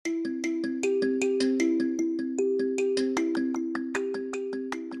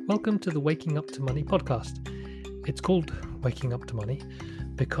Welcome to the Waking Up to Money podcast. It's called Waking Up to Money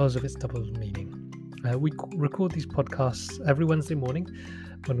because of its double meaning. We record these podcasts every Wednesday morning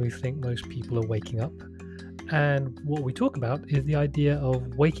when we think most people are waking up. And what we talk about is the idea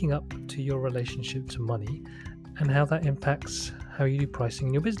of waking up to your relationship to money and how that impacts how you do pricing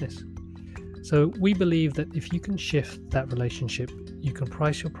in your business. So we believe that if you can shift that relationship, you can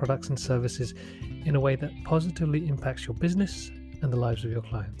price your products and services in a way that positively impacts your business and the lives of your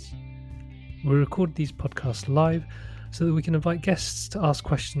clients. We record these podcasts live so that we can invite guests to ask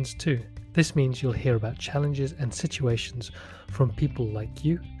questions too. This means you'll hear about challenges and situations from people like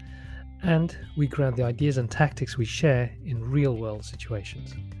you, and we ground the ideas and tactics we share in real-world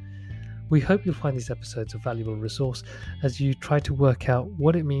situations. We hope you'll find these episodes a valuable resource as you try to work out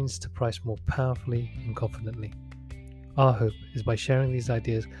what it means to price more powerfully and confidently. Our hope is by sharing these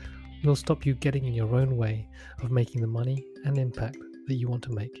ideas, we'll stop you getting in your own way of making the money and impact that you want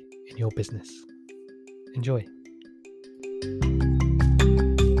to make in your business. Enjoy.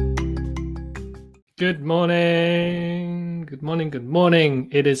 Good morning. Good morning. Good morning.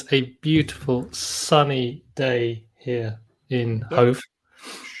 It is a beautiful sunny day here in Hove.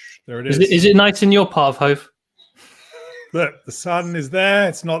 There it is. Is it nice in your part of Hove? Look, the sun is there.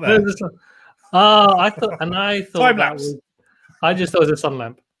 It's not there. Oh, I thought Time lapse. I just thought it was a sun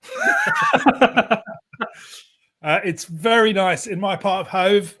lamp. It's very nice in my part of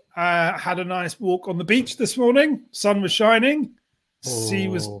Hove. Had a nice walk on the beach this morning. Sun was shining. Sea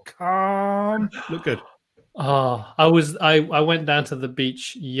was calm. Look good. I went down to the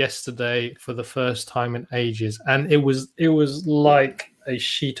beach yesterday for the first time in ages, and it was like a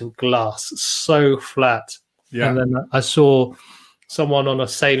sheet of glass, so flat. Yeah. And then I saw someone on a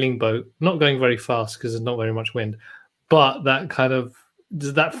sailing boat, not going very fast because there's not very much wind, but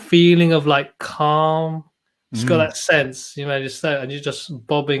that feeling of like calm. It's got that sense, and you're just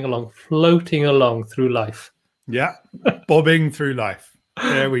bobbing along, floating along through life. Yeah, bobbing through life.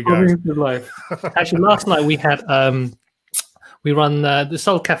 There we go. Bobbing through life. Actually, last night we had we run the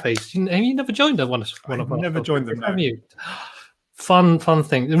Soul Cafes. Have you never joined one of them? Never joined them. Have you? Fun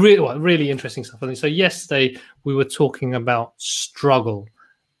thing. Really interesting stuff. So yesterday we were talking about struggle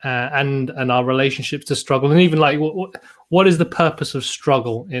and our relationships to struggle, and even like what is the purpose of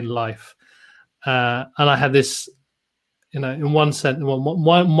struggle in life? And I had this, in one sense, my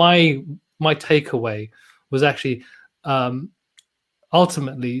takeaway was actually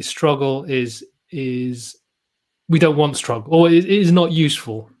ultimately struggle is we don't want struggle, or it is not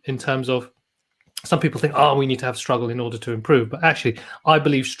useful in terms of some people think, we need to have struggle in order to improve. But actually, I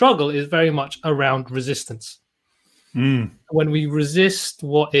believe struggle is very much around resistance. When we resist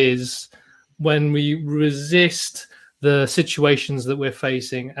what is, when we resist the situations that we're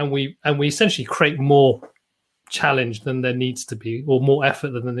facing, and we essentially create more challenge than there needs to be, or more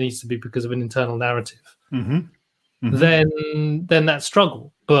effort than there needs to be because of an internal narrative, then that's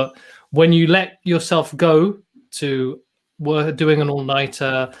struggle. But when you let yourself go to doing an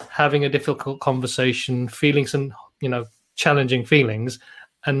all-nighter, having a difficult conversation, feeling some challenging feelings,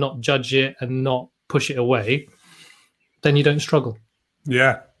 and not judge it and not push it away, then you don't struggle.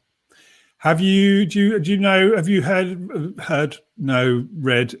 Yeah. Have you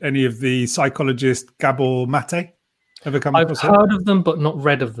read any of the psychologist Gabor Mate? Ever come across him? I've heard of them, but not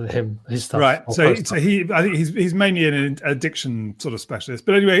read of his stuff. Right. So I think he's mainly an addiction sort of specialist.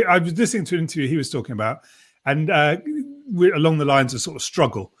 But anyway, I was listening to an interview he was talking about, and along the lines of sort of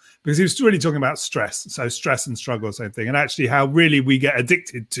struggle, because he was really talking about stress. So stress and struggle, same thing, and actually how really we get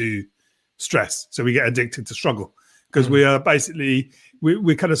addicted to stress. So we get addicted to struggle because we are basically.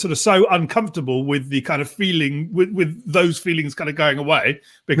 We're kind of sort of so uncomfortable with the kind of feeling, with those feelings kind of going away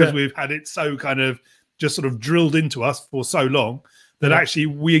because we've had it so kind of just sort of drilled into us for so long that actually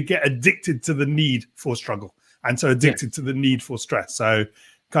we get addicted to the need for struggle, and so addicted to the need for stress. So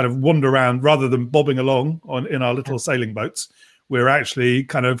kind of wander around rather than bobbing along in our little sailing boats. We're actually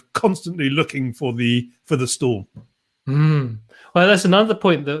kind of constantly looking for the storm. Well, that's another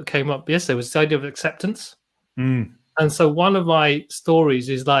point that came up yesterday, was the idea of acceptance. And so one of my stories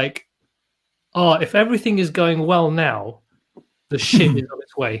is like, if everything is going well now, the shit is on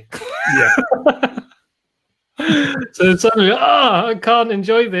its way. Yeah. So suddenly, I can't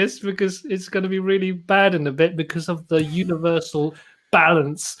enjoy this because it's going to be really bad in a bit because of the universal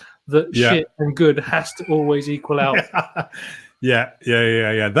balance that shit and good has to always equal out. Yeah.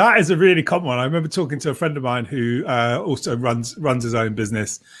 That is a really common one. I remember talking to a friend of mine who also runs his own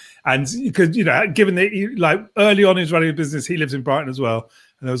business. And because, given that like early on he's running a business, he lives in Brighton as well.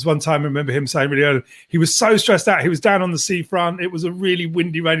 And there was one time I remember him saying really early, he was so stressed out. He was down on the seafront. It was a really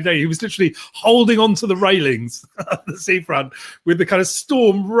windy, rainy day. He was literally holding onto the railings of the seafront with the kind of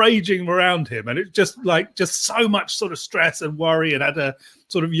storm raging around him. And it just so much sort of stress and worry, and had a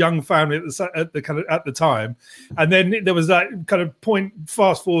sort of young family at the time. And then there was that kind of point,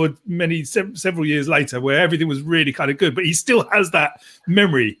 fast forward several years later, where everything was really kind of good, but he still has that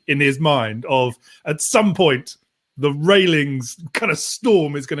memory in his mind of at some point the railings kind of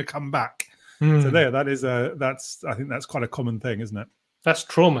storm is going to come back. So I think that's quite a common thing, isn't it? That's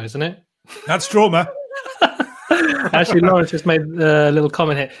trauma, isn't it? That's trauma. Actually, Lawrence just made a little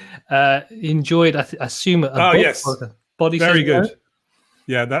comment here. Enjoyed, I assume, a book. Yes, Body very good. No?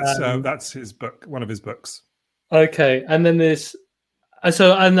 Yeah, that's his book, one of his books. Okay, and then this.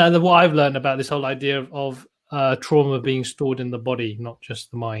 And what I've learned about this whole idea of trauma being stored in the body, not just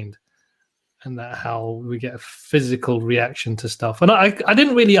the mind, and that how we get a physical reaction to stuff. And I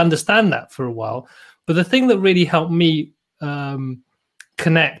didn't really understand that for a while, but the thing that really helped me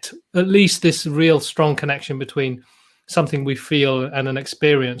connect, at least this real strong connection between something we feel and an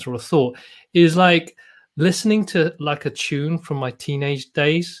experience or a thought, is like listening to like a tune from my teenage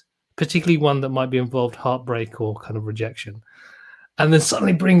days, particularly one that might be involved heartbreak or kind of rejection, and then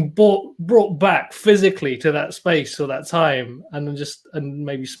suddenly brought back physically to that space or that time, and then and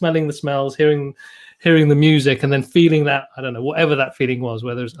maybe smelling the smells, hearing the music, and then feeling that, I don't know, whatever that feeling was,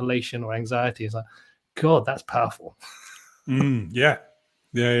 whether it's elation or anxiety. It's like, God, that's powerful. Yeah.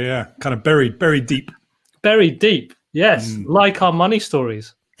 Kind of buried deep. Buried deep. Yes. Like our money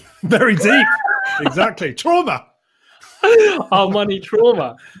stories. Very deep. Exactly. Trauma. Our money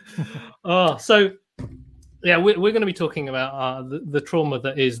trauma. So yeah, we're going to be talking about the trauma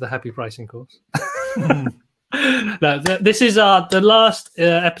that is the Happy Pricing course. This is the last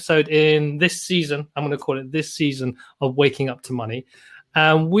episode in this season. I'm going to call it this season of Waking Up to Money.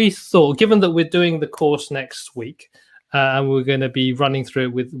 And we thought, given that we're doing the course next week, and we're going to be running through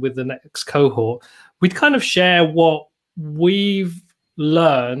it with the next cohort, we'd kind of share what we've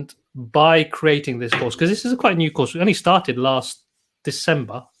learned by creating this course, because this is a quite new course. We only started last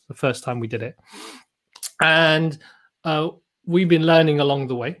December, the first time we did it. And we've been learning along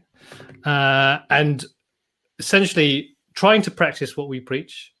the way, and essentially trying to practice what we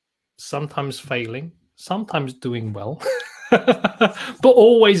preach, sometimes failing, sometimes doing well, but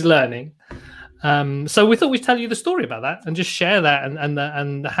always learning. So we thought we'd tell you the story about that and just share that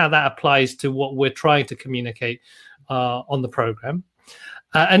and how that applies to what we're trying to communicate on the program.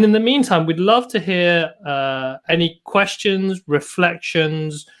 And in the meantime, we'd love to hear any questions,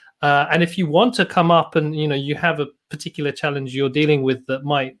 reflections, and if you want to come up and you have a particular challenge you're dealing with that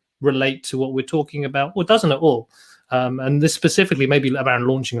might relate to what we're talking about, or doesn't at all, and this specifically maybe around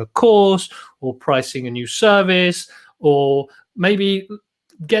launching a course or pricing a new service, or maybe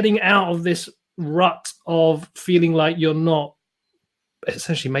getting out of this rut of feeling like you're not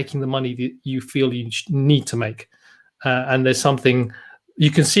essentially making the money that you feel you need to make, and there's something you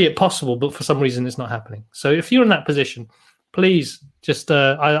can see it possible, but for some reason it's not happening. So if you're in that position, please just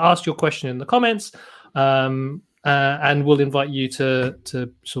I asked your question in the comments, and we'll invite you to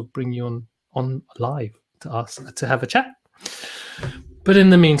sort of bring you on live to us to have a chat. But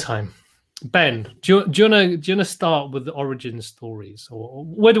in the meantime, Ben, do you want to start with the origin stories, or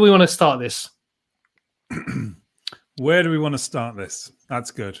where do we want to start this? Where do we want to start this?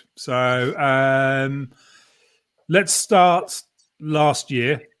 That's good. So let's start last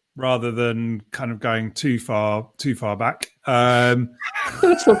year rather than kind of going too far back.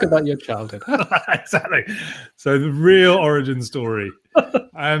 Let's talk about your childhood. Exactly. So the real origin story.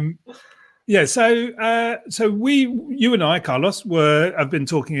 Yeah. So you and I, Carlos, have been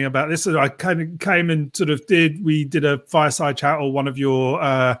talking about this. So I kind of came and sort of did a fireside chat, or one of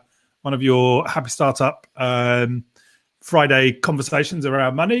your Happy Startup Friday conversations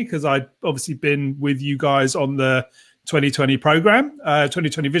around money, because I'd obviously been with you guys on the 2020 program,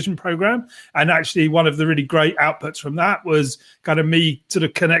 2020 Vision program. And actually one of the really great outputs from that was kind of me sort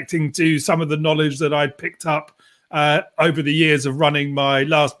of connecting to some of the knowledge that I'd picked up over the years of running my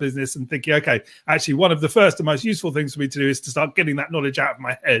last business, and thinking, okay, actually one of the first and most useful things for me to do is to start getting that knowledge out of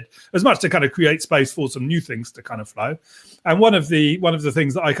my head, as much to kind of create space for some new things to kind of flow. And one of the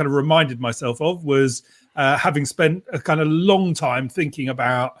things that I kind of reminded myself of was having spent a kind of long time thinking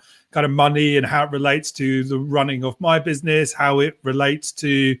about kind of money and how it relates to the running of my business, how it relates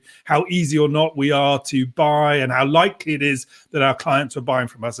to how easy or not we are to buy, and how likely it is that our clients are buying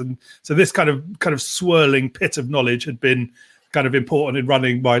from us. And so this kind of swirling pit of knowledge had been kind of important in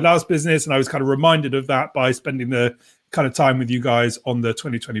running my last business. And I was kind of reminded of that by spending the kind of time with you guys on the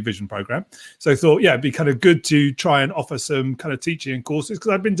 2020 Vision program. So I thought, yeah, it'd be kind of good to try and offer some kind of teaching and courses,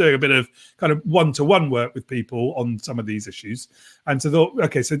 because I've been doing a bit of kind of one-to-one work with people on some of these issues. And so I thought,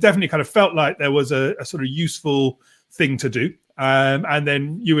 okay, so definitely kind of felt like there was a sort of useful thing to do. And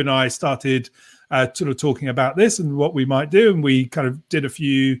then you and I started sort of talking about this and what we might do. And we kind of did a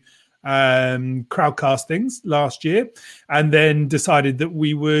few crowdcast things last year, and then decided that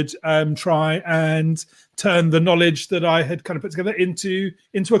we would try and turn the knowledge that I had kind of put together into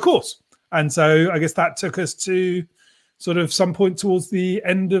a course. And so I guess that took us to sort of some point towards the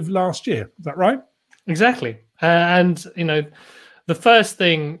end of last year. Is that right? Exactly. And, the first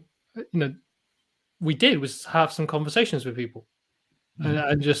thing, we did was have some conversations with people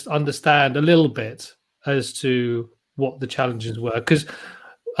and just understand a little bit as to what the challenges were. Because,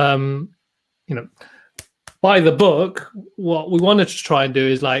 by the book, what we wanted to try and do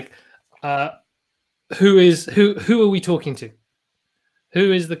is like, who are we talking to?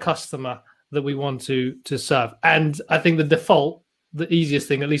 Who is the customer that we want to serve? And I think the easiest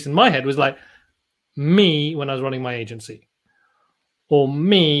thing, at least in my head, was like me when I was running my agency, or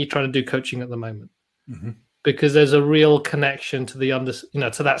me trying to do coaching at the moment, because there's a real connection to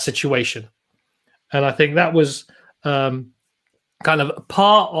to that situation. And I think that was kind of a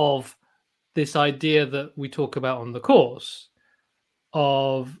part of this idea that we talk about on the course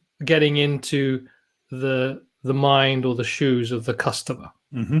of getting into the mind or the shoes of the customer.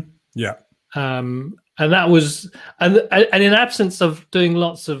 Yeah. And that was, and in absence of doing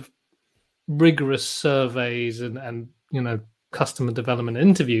lots of rigorous surveys and customer development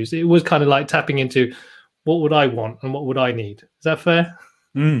interviews, it was kind of like tapping into what would I want and what would I need. Is that fair?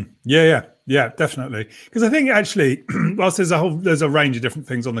 Yeah, definitely. Because I think actually, whilst there's a range of different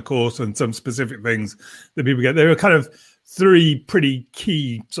things on the course and some specific things that people get, there are kind of three pretty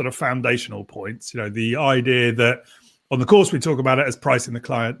key sort of foundational points. The idea that on the course we talk about it as pricing the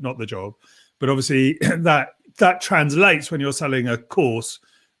client, not the job. But obviously that translates when you're selling a course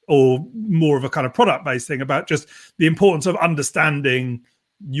or more of a kind of product-based thing about just the importance of understanding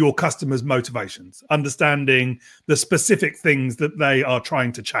your customers' motivations, understanding the specific things that they are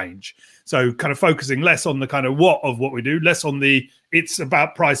trying to change. So kind of focusing less on the kind of what of what we do, less on it's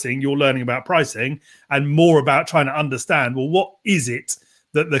about pricing, you're learning about pricing, and more about trying to understand, well, what is it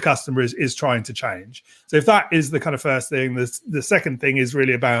that the customer is trying to change? So if that is the kind of first thing, the second thing is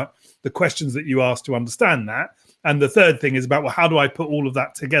really about the questions that you ask to understand that. And the third thing is about, well, how do I put all of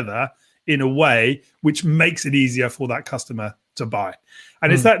that together in a way which makes it easier for that customer to buy?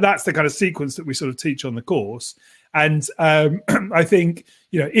 And it's that's the kind of sequence that we sort of teach on the course. And I think,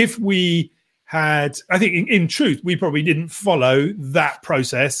 if we had, I think in truth, we probably didn't follow that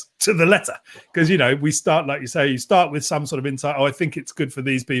process to the letter, because, we start, like you say, you start with some sort of insight. Oh, I think it's good for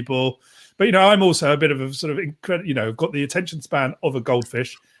these people. But, I'm also a bit of a sort of got the attention span of a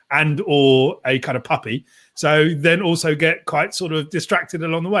goldfish and or a kind of puppy. So then also get quite sort of distracted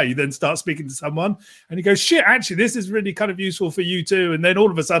along the way. You then start speaking to someone and you go, shit, actually, this is really kind of useful for you too. And then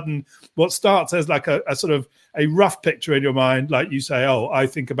all of a sudden what starts as like a sort of a rough picture in your mind, like you say, oh, I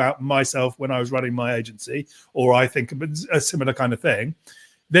think about myself when I was running my agency, or I think about a similar kind of thing,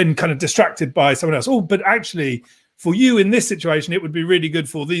 then kind of distracted by someone else. Oh, but actually, for you in this situation, it would be really good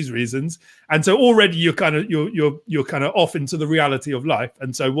for these reasons. And so already you're kind of off into the reality of life.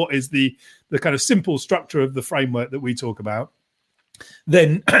 And so what is the kind of simple structure of the framework that we talk about?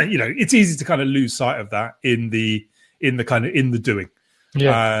 Then it's easy to kind of lose sight of that in the doing.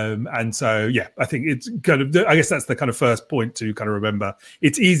 Yeah. And so I think it's kind of, I guess that's the kind of first point to kind of remember.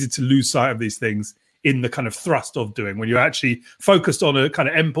 It's easy to lose sight of these things in the kind of thrust of doing. When you're actually focused on a kind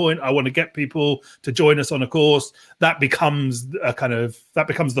of endpoint, I want to get people to join us on a course, that becomes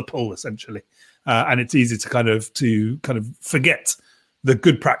the pull essentially. And it's easy to kind of forget the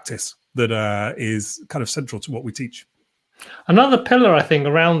good practice that is kind of central to what we teach. Another pillar, I think,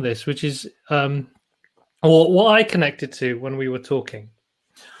 around this, which is or what I connected to when we were talking,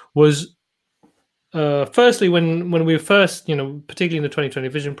 was firstly when we were first, particularly in the 2020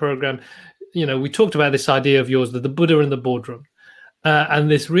 Vision program, we talked about this idea of yours, that the Buddha in the boardroom, and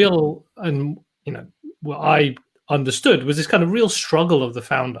this real, and what I understood was this kind of real struggle of the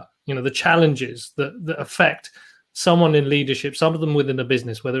founder, the challenges that affect someone in leadership, some of them within a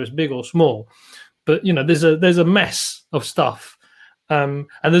business, whether it's big or small. But there's a mess of stuff, and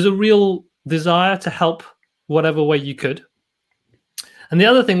there's a real desire to help whatever way you could. And the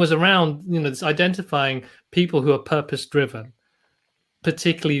other thing was around this identifying people who are purpose driven,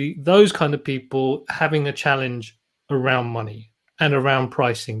 particularly those kind of people having a challenge around money and around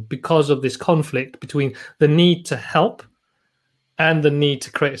pricing because of this conflict between the need to help and the need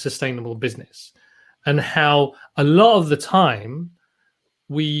to create a sustainable business. and how a lot of the time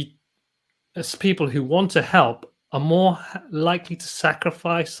we, as people who want to help, are more likely to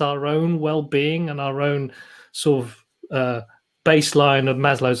sacrifice our own well-being and our own sort of baseline of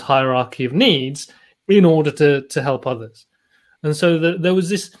Maslow's hierarchy of needs in order to help others. And so there was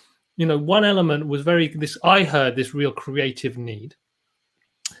this, one element was I heard this real creative need.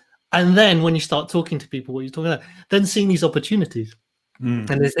 And then when you start talking to people, what you're talking about, then seeing these opportunities. And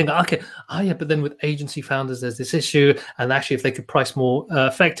they think, okay, but then with agency founders, there's this issue. And actually, if they could price more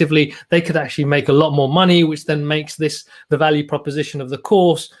effectively, they could actually make a lot more money, which then makes the value proposition of the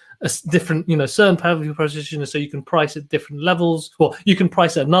course a different, certain value proposition. So you can price at different levels, or you can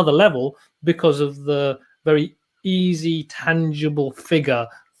price at another level because of the very easy, tangible figure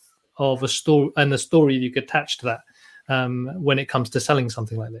of a story and the story you could attach to that when it comes to selling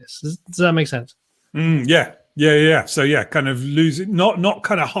something like this. Does that make sense? Yeah. So kind of losing, not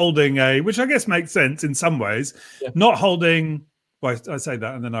kind of holding which I guess makes sense in some ways, not holding. Well, I say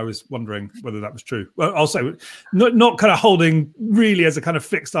that, and then I was wondering whether that was true. Well, I'll say not kind of holding really as a kind of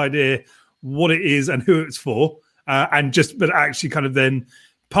fixed idea what it is and who it's for, but actually kind of then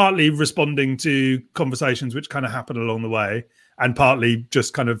partly responding to conversations which kind of happen along the way, and partly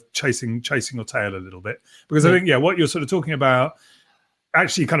just kind of chasing your tail a little bit. Because I think, what you're sort of talking about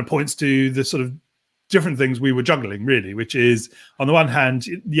actually kind of points to the sort of different things we were juggling, really, which is on the one hand,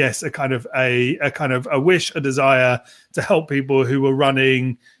 yes, a kind of a wish, a desire to help people who were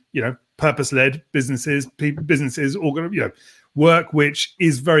running, purpose-led businesses, work which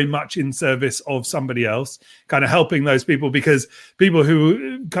is very much in service of somebody else, kind of helping those people, because people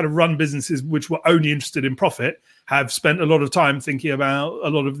who kind of run businesses which were only interested in profit have spent a lot of time thinking about a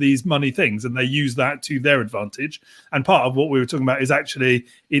lot of these money things, and they use that to their advantage. And part of what we were talking about is actually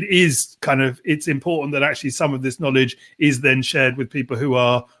it's important that actually some of this knowledge is then shared with people who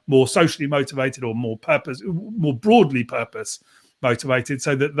are more socially motivated or more broadly purpose motivated,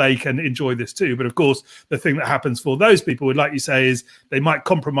 so that they can enjoy this too. But of course, the thing that happens for those people, like you say, is they might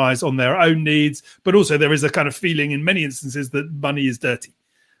compromise on their own needs, but also there is a kind of feeling in many instances that money is dirty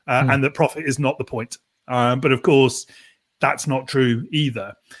and that profit is not the point. But of course, that's not true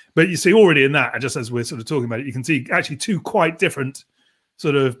either. But you see already in that, just as we're sort of talking about it, you can see actually two quite different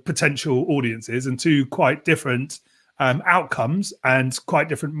sort of potential audiences and two quite different outcomes and quite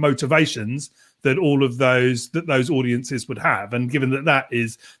different motivations that those audiences would have. And given that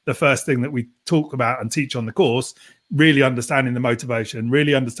is the first thing that we talk about and teach on the course, really understanding the motivation,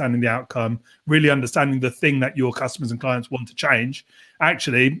 really understanding the outcome, really understanding the thing that your customers and clients want to change.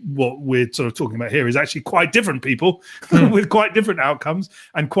 Actually, what we're sort of talking about here is actually quite different people with quite different outcomes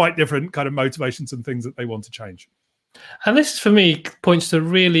and quite different kind of motivations and things that they want to change. And this, for me, points to a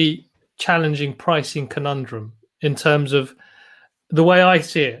really challenging pricing conundrum in terms of the way I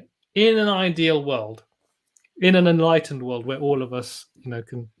see it. In an ideal world, in an enlightened world where all of us,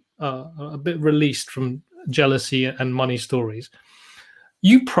 can a bit released from jealousy and money stories,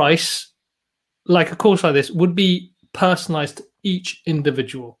 you price like a course like this would be personalized to each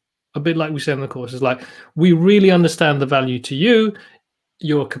individual. A bit like we say in the course, is like, we really understand the value to you,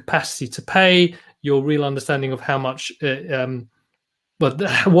 your capacity to pay, your real understanding of how much, what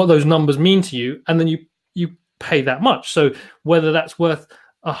those numbers mean to you, and then you pay that much. So whether that's worth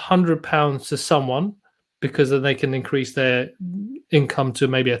 £100 to someone because then they can increase their income to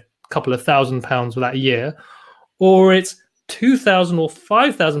maybe a couple of £1,000 for that year, or it's £2,000 or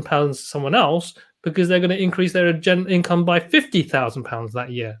 £5,000 to someone else because they're going to increase their income by £50,000 that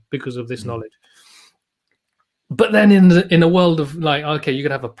year because of this knowledge. But then in a world of like, okay, you're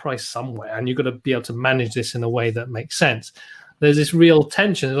going to have a price somewhere and you've got to be able to manage this in a way that makes sense. There's this real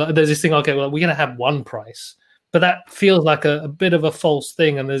tension. There's this thing, okay, well, we're going to have one price. But that feels like a bit of a false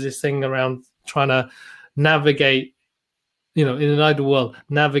thing. And there's this thing around trying to navigate, in an ideal world,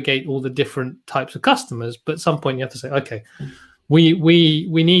 navigate all the different types of customers. But at some point you have to say, okay, we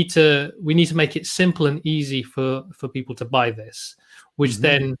need to make it simple and easy for people to buy this, which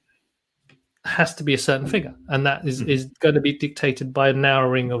then has to be a certain figure. And that is going to be dictated by a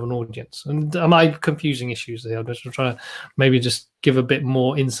narrowing of an audience. And am I confusing issues there? I'm just trying to maybe just give a bit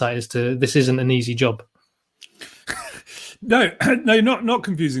more insight as to this isn't an easy job. No, you're not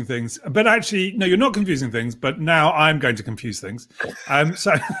confusing things. But actually, no, you're not confusing things. But now I'm going to confuse things.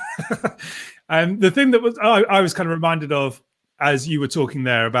 So the thing that I was kind of reminded of as you were talking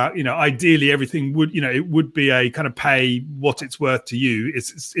there about, ideally everything would, it would be a kind of pay what it's worth to you.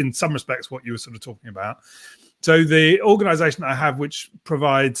 It's in some respects what you were sort of talking about. So the organization that I have, which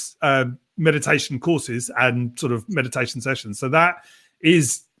provides meditation courses and sort of meditation sessions. So that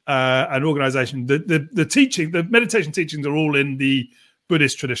is an organization. The meditation teachings are all in the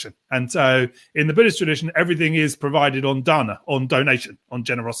Buddhist tradition. And so in the Buddhist tradition, everything is provided on dana, on donation, on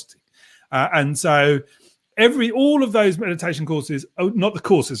generosity. And so all of those meditation courses, not the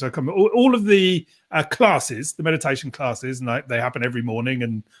courses, all of the classes, the meditation classes, and they happen every morning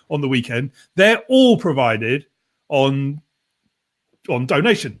and on the weekend, they're all provided on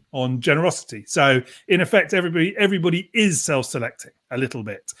donation, on generosity. So in effect, everybody is self-selecting a little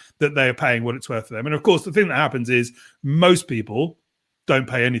bit, that they are paying what it's worth for them. And of course, the thing that happens is most people don't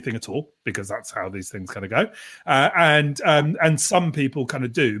pay anything at all, because that's how these things kind of go. And some people kind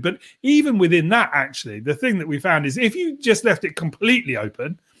of do. But even within that, actually, the thing that we found is if you just left it completely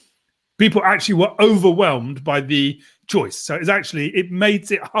open, people actually were overwhelmed by the choice. So it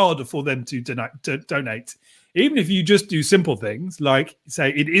made it harder for them to donate. Even if you just do simple things like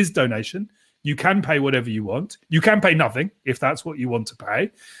say it is donation, you can pay whatever you want. You can pay nothing if that's what you want to pay.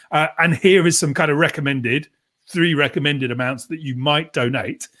 And here is some kind of three recommended amounts that you might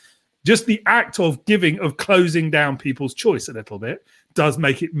donate. Just the act of closing down people's choice a little bit does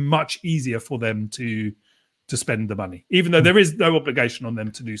make it much easier for them to spend the money, even though there is no obligation on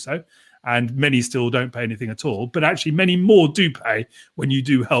them to do so. And many still don't pay anything at all. But actually many more do pay when you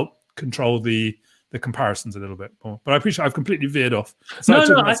do help control the comparisons a little bit more. But I appreciate I've completely veered off. So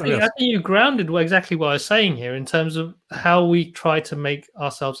I think you grounded exactly what I was saying here in terms of how we try to make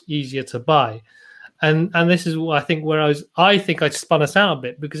ourselves easier to buy. And this is what I think I think I spun us out a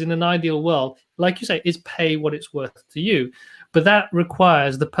bit, because in an ideal world, like you say, is pay what it's worth to you. But that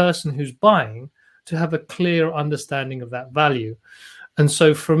requires the person who's buying to have a clear understanding of that value. And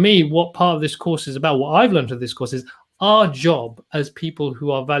so for me, what part of this course is about, what I've learned of this course is our job as people who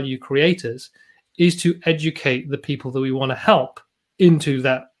are value creators is to educate the people that we want to help into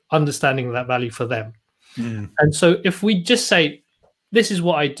that understanding of that value for them. And so if we just say, this is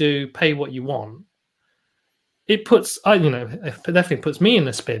what I do, pay what you want, it definitely puts me in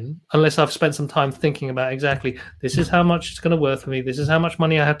a spin unless I've spent some time thinking about exactly, this is how much it's going to worth for me. This is how much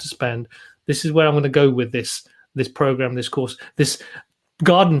money I have to spend. This is where I'm going to go with this program, this course, this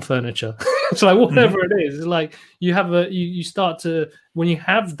garden furniture. It's like whatever it is. It's like you start to, when you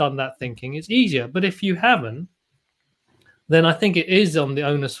have done that thinking, it's easier. But if you haven't, then I think it is on the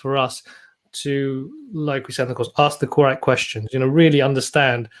onus for us to, like we said in the course, ask the correct questions. Really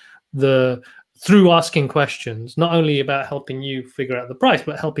understand through asking questions, not only about helping you figure out the price,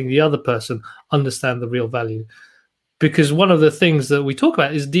 but helping the other person understand the real value. Because one of the things that we talk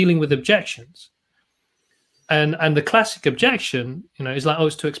about is dealing with objections. And the classic objection, is like, oh,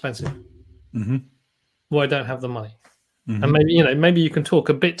 it's too expensive. Well, I don't have the money. And maybe you can talk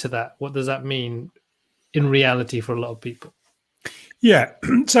a bit to that. What does that mean in reality for a lot of people? Yeah.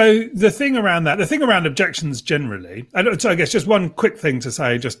 So the thing around objections generally, so I guess just one quick thing to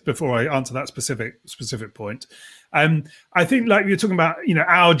say just before I answer that specific point. I think, like you're talking about,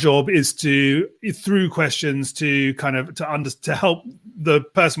 our job is through questions to help the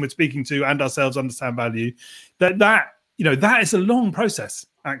person we're speaking to and ourselves understand value. That is a long process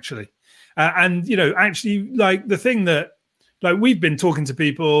actually. Actually, like the thing that, like, we've been talking to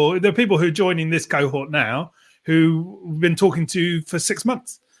people, there are people who are joining this cohort now who we've been talking to for 6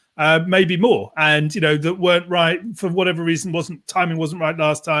 months, maybe more, and that weren't right for whatever reason. Timing wasn't right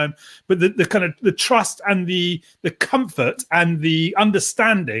last time, but the kind of the trust and the comfort and the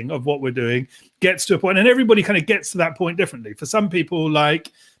understanding of what we're doing gets to a point, and everybody kind of gets to that point differently. For some people,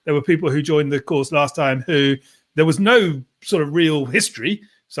 like there were people who joined the course last time who there was no sort of real history,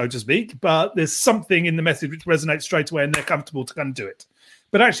 so to speak, but there's something in the message which resonates straight away and they're comfortable to kind of do it.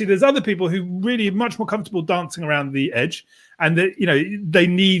 But actually, there's other people who really are much more comfortable dancing around the edge, and that they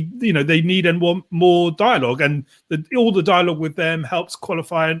need and want more dialogue, and all the dialogue with them helps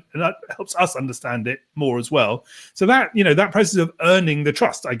qualify and that helps us understand it more as well. So that that process of earning the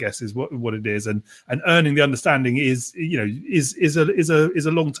trust, I guess, is what it is, and earning the understanding is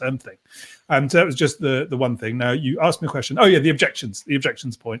a long-term thing. So that was just the one thing. Now you asked me a question. Oh yeah, the objections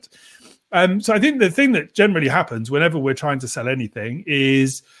point. So I think the thing that generally happens whenever we're trying to sell anything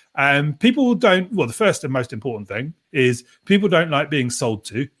is people don't. Well, the first and most important thing is people don't like being sold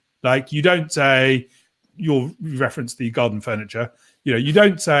to. Like, you don't say, you reference the garden furniture. You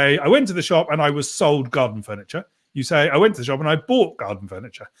don't say, I went to the shop and I was sold garden furniture. You say, I went to the shop and I bought garden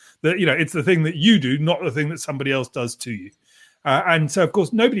furniture. That it's the thing that you do, not the thing that somebody else does to you. And so, of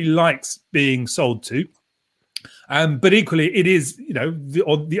course, nobody likes being sold to. But equally, it is,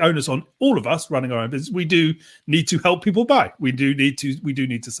 the onus on all of us running our own business. We do need to help people buy. We do need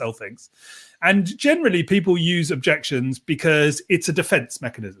to sell things. And generally, people use objections because it's a defense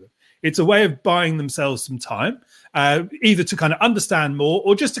mechanism. It's a way of buying themselves some time, either to kind of understand more,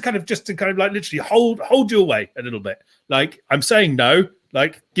 or just to kind of like literally hold you away a little bit. Like, I'm saying no,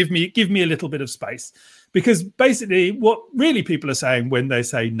 Like, give me a little bit of space. Because basically what really people are saying when they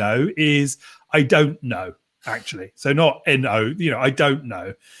say no is, I don't know, actually. So not N-O, I don't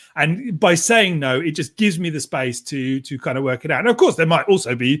know. And by saying no, it just gives me the space to kind of work it out. And of course, there might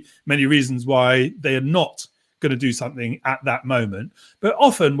also be many reasons why they are not going to do something at that moment. But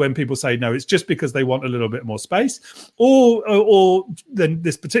often when people say no, it's just because they want a little bit more space, or then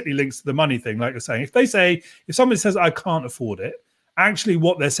this particularly links to the money thing, like you're saying. If somebody says, I can't afford it, actually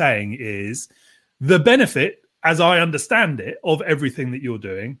what they're saying is the benefit, as I understand it, of everything that you're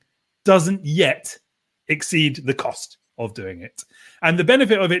doing doesn't yet exceed the cost of doing it. And the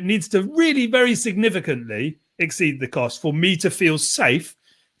benefit of it needs to really very significantly exceed the cost for me to feel safe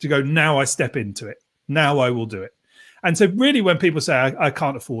to go, now I step into it. Now I will do it. And so really when people say I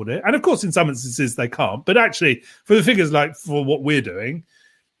can't afford it, and of course in some instances they can't, but actually for the figures, like for what we're doing,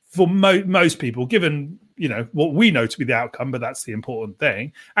 for most people, given what we know to be the outcome, but that's the important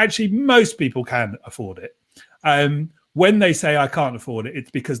thing, actually most people can afford it. When they say I can't afford it,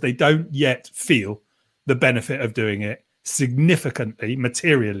 it's because they don't yet feel the benefit of doing it significantly,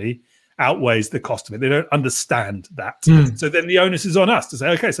 materially outweighs the cost of it. They don't understand that. So then the onus is on us to say,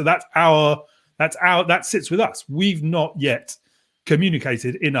 okay, so that sits with us. We've not yet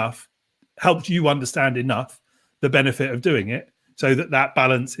communicated enough, helped you understand enough the benefit of doing it, so that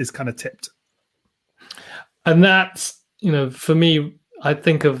balance is kind of tipped. And that's, for me, I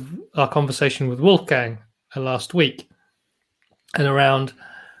think of our conversation with Wolfgang last week, and around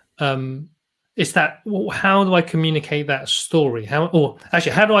it's that, how do I communicate that story? How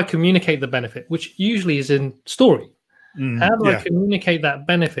do I communicate the benefit, which usually is in story? How do I communicate that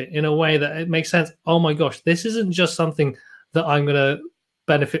benefit in a way that it makes sense? Oh my gosh, this isn't just something that I'm going to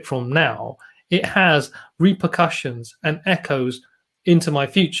benefit from now. It has repercussions and echoes into my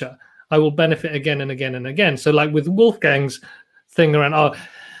future. I will benefit again and again and again. So like with Wolfgang's thing around,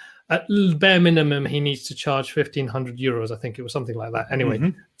 at bare minimum, he needs to charge 1,500 euros. I think it was something like that.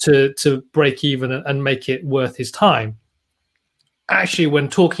 Anyway, to break even and make it worth his time. Actually, when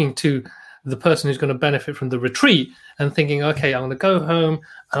talking to the person who's going to benefit from the retreat and thinking, okay, I'm going to go home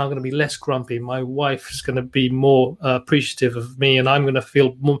and I'm going to be less grumpy. My wife's going to be more appreciative of me, and I'm going to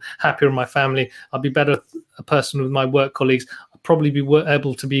feel more happier in my family. I'll be better a person with my work colleagues. I'll probably be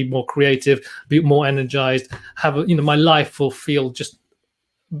able to be more creative, be more energized. My life will feel just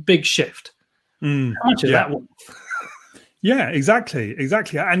big shift. How much is that worth? Yeah, exactly.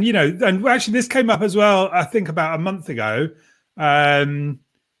 And and actually this came up as well, I think about a month ago.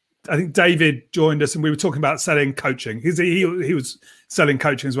 I think David joined us and we were talking about selling coaching. He was selling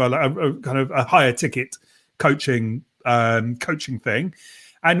coaching as well, like a kind of a higher ticket coaching thing.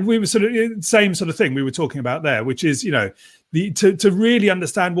 And we were sort of same sort of thing we were talking about there, which is, to really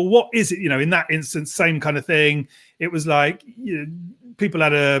understand, well, what is it, in that instance, same kind of thing. It was like, people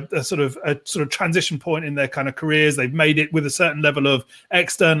had a sort of transition point in their kind of careers. They've made it with a certain level of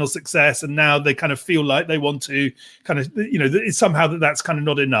external success, and now they kind of feel like they want to kind of, somehow that's kind of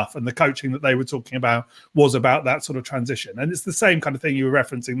not enough. And the coaching that they were talking about was about that sort of transition. And it's the same kind of thing you were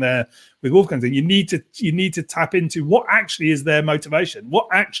referencing there with Wolfgang. You need to tap into what actually is their motivation. What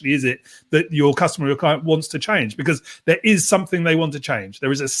actually is it that your customer, your client wants to change? Because there is something they want to change.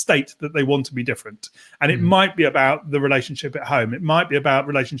 There is a state that they want to be different. And it might be about the relationship at home. It might be about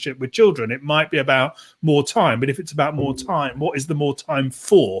relationship with children. It might be about more time. But if it's about more time, what is the more time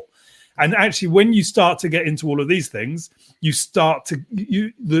for? And actually, when you start to get into all of these things, you start to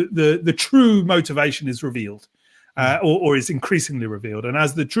the true motivation is revealed, or is increasingly revealed. And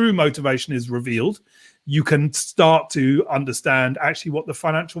as the true motivation is revealed, you can start to understand actually what the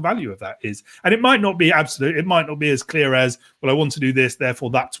financial value of that is. And it might not be absolute. It might not be as clear as, well, I want to do this,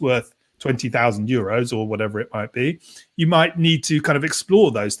 therefore that's worth 20,000 euros or whatever it might be. You might need to kind of explore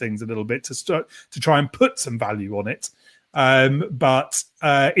those things a little bit to try and put some value on it. But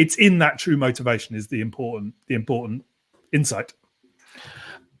it's in that true motivation is the important insight.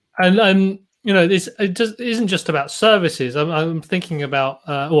 And it just isn't just about services. I'm thinking about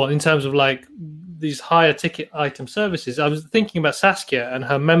in terms of like these higher ticket item services. I was thinking about Saskia and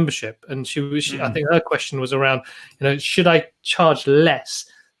her membership, and I think her question was around, should I charge less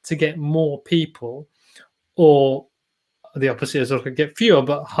to get more people, or the opposite, is I could get fewer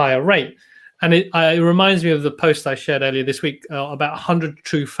but higher rate? And it reminds me of the post I shared earlier this week about 100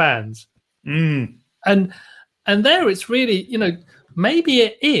 true fans. And there it's really, maybe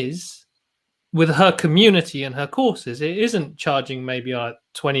it is with her community and her courses. It isn't charging maybe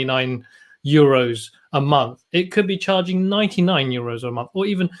 29 euros a month. It could be charging 99 euros a month, or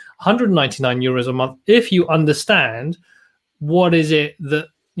even 199 euros a month, if you understand what is it that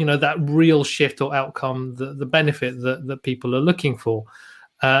that real shift or outcome, the benefit that people are looking for.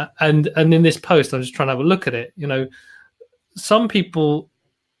 And in this post, I'm just trying to have a look at it. Some people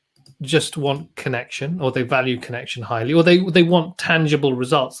just want connection, or they value connection highly, or they want tangible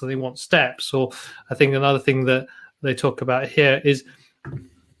results, so they want steps. Or I think another thing that they talk about here is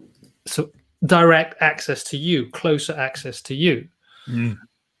direct access to you, closer access to you.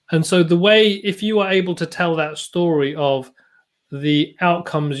 And so the way, if you are able to tell that story of the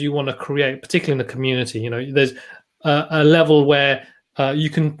outcomes you want to create, particularly in the community, there's a level where you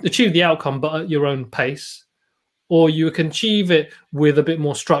can achieve the outcome but at your own pace, or you can achieve it with a bit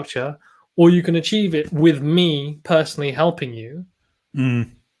more structure, or you can achieve it with me personally helping you.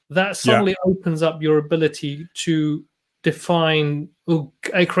 That suddenly opens up your ability to define or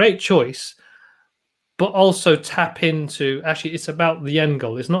create choice, but also tap into, actually, it's about the end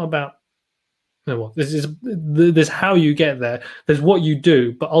goal. It's not about, there's how you get there. There's what you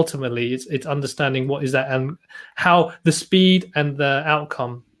do, but ultimately it's understanding what is that, and how the speed and the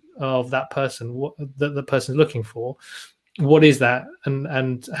outcome of that person, what the person is looking for, what is that,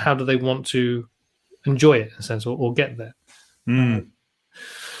 and how do they want to enjoy it in a sense, or get there.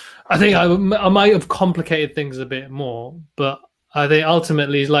 I think I might have complicated things a bit more, but I think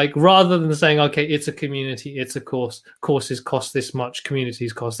ultimately, like, rather than saying, okay, it's a community, it's a course, courses cost this much,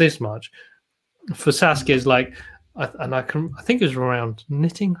 communities cost this much. For Saskia, is like, I think it was around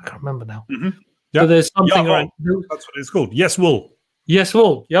knitting. I can't remember now. Yeah, but there's something around. That's what it's called. Yes, wool. Yes,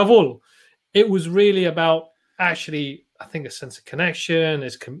 wool. Jawohl. It was really about, actually, I think, a sense of connection.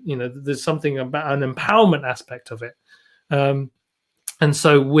 Is there's something about an empowerment aspect of it. And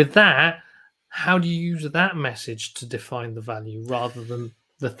so with that, how do you use that message to define the value rather than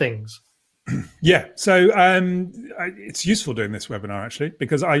the things? Yeah, so it's useful doing this webinar, actually,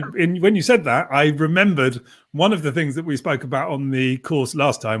 because when you said that, I remembered one of the things that we spoke about on the course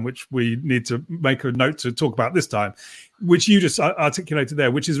last time, which we need to make a note to talk about this time, which you just articulated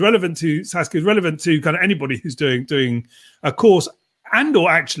there, which is relevant to Saskia, is relevant to kind of anybody who's doing a course and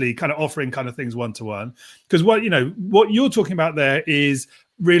or actually kind of offering kind of things one-to-one. Because what you're talking about there is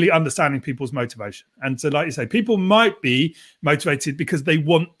really understanding people's motivation. And so, like you say, people might be motivated because they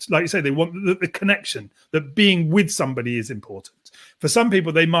want, like you say, they want the connection, that being with somebody is important. For some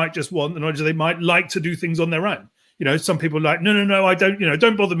people, they might just want the knowledge. They might like to do things on their own. Some people are like, no, I don't,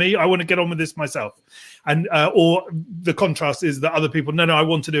 don't bother me. I want to get on with this myself. And, or the contrast is that other people, no, I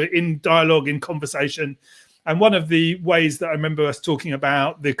want to do it in dialogue, in conversation. And one of the ways that I remember us talking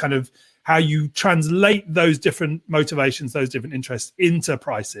about the kind of how you translate those different motivations, those different interests into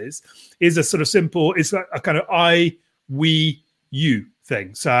prices is a sort of simple, it's a kind of I, we, you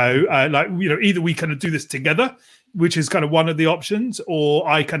thing. So either we kind of do this together, which is kind of one of the options, or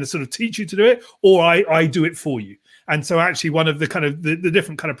I kind of sort of teach you to do it, or I do it for you. And so actually one of the kind of the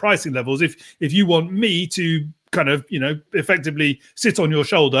different kind of pricing levels, if you want me to kind of, effectively sit on your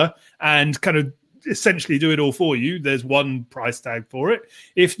shoulder and kind of essentially do it all for you, there's one price tag for it.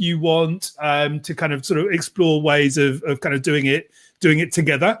 If you want to kind of sort of explore ways of kind of doing it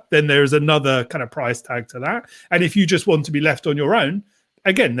together, then there is another kind of price tag to that. And if you just want to be left on your own,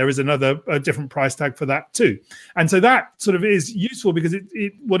 again, there is a different price tag for that too. And so that sort of is useful because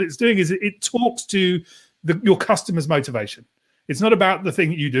what it's doing is it talks to your customer's motivation. It's not about the thing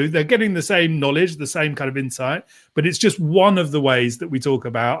that you do. They're getting the same knowledge, the same kind of insight, but it's just one of the ways that we talk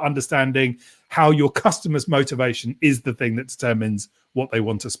about understanding how your customer's motivation is the thing that determines what they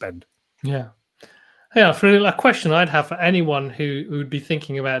want to spend. Yeah. For a question I'd have for anyone who would be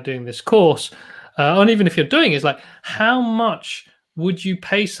thinking about doing this course, and even if you're doing it, is like, how much would you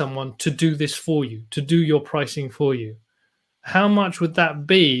pay someone to do this for you, to do your pricing for you? How much would that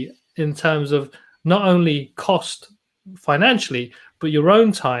be in terms of not only cost financially, but your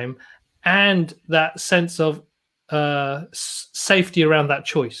own time and that sense of safety around that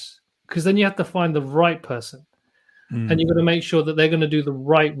choice? Because then you have to find the right person, and you're going to make sure that they're going to do the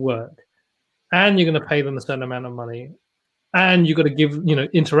right work, and you're going to pay them a certain amount of money, and you've got to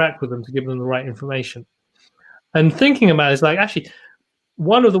interact with them to give them the right information. And thinking about it is like, actually,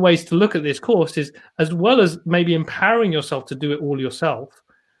 one of the ways to look at this course is, as well as maybe empowering yourself to do it all yourself,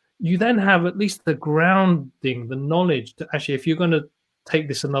 you then have at least the grounding, the knowledge to actually, if you're going to take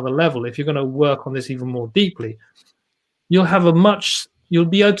this another level, if you're going to work on this even more deeply, you'll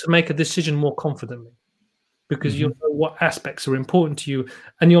be able to make a decision more confidently, because you'll know what aspects are important to you,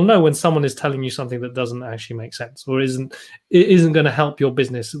 and you'll know when someone is telling you something that doesn't actually make sense or isn't going to help your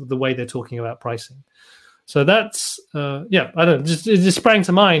business the way they're talking about pricing. So that's I don't know, it just sprang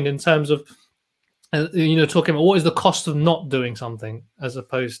to mind in terms of talking about what is the cost of not doing something as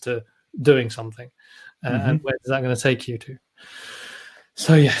opposed to doing something, and where is that going to take you to?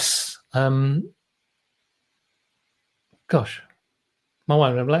 So yes, gosh, my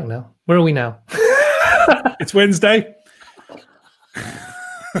mind went blank now. Where are we now? It's Wednesday.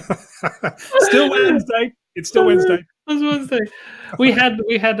 Still Wednesday. It's still Wednesday. It's Wednesday. We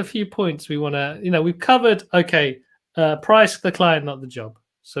had a few points we want to, we've covered. Okay, price the client, not the job.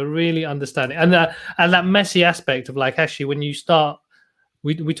 So really understanding and that messy aspect of like actually when you start,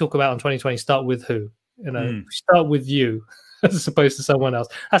 we talk about in 2020, start with who, start with you as opposed to someone else.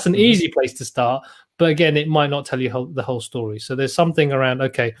 That's an easy place to start, but again, it might not tell you the whole story. So there's something around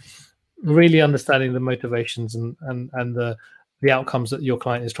really understanding the motivations and the outcomes that your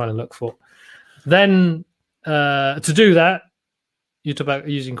client is trying to look for. Then to do that, you talk about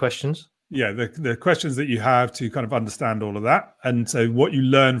using questions. Yeah, the questions that you have to kind of understand all of that, and so what you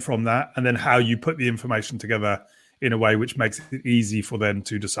learn from that, and then how you put the information together in a way which makes it easy for them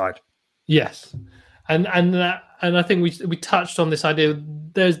to decide. Yes, and I think we touched on this idea.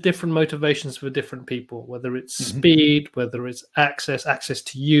 There's different motivations for different people, whether it's speed, whether it's access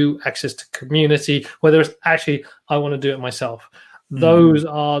to you, access to community, whether it's actually I want to do it myself. Those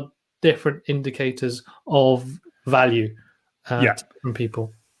are different indicators of value from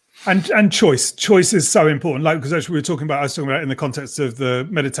people. And choice is so important. Like, because actually I was talking about in the context of the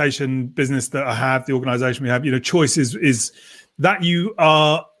meditation business that I have, the organization we have, choice is that you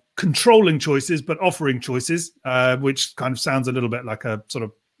are controlling choices, but offering choices, which kind of sounds a little bit like a sort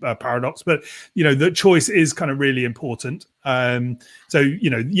of paradox, but the choice is kind of really important. So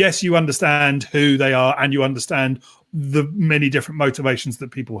yes, you understand who they are and you understand the many different motivations that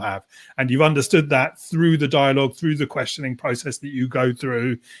people have, and you've understood that through the dialogue, through the questioning process that you go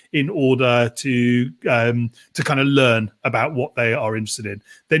through in order to kind of learn about what they are interested in.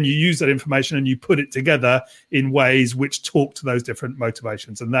 Then you use that information and you put it together in ways which talk to those different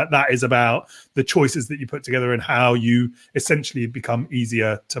motivations, and that is about the choices that you put together and how you essentially become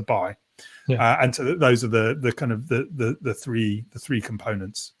easier to buy. And so those are the kind of the three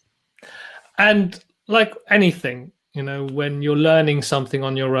components. And like anything, when you're learning something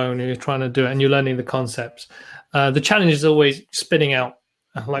on your own and you're trying to do it and you're learning the concepts, the challenge is always spinning out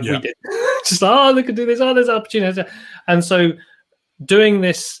we did. Just, they could do this, there's opportunity. And so doing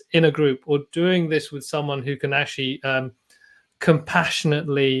this in a group or doing this with someone who can actually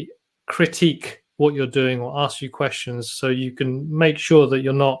compassionately critique what you're doing or ask you questions so you can make sure that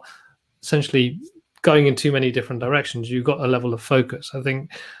you're not essentially going in too many different directions. You've got a level of focus. I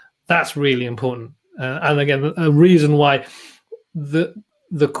think that's really important. And again, a reason why the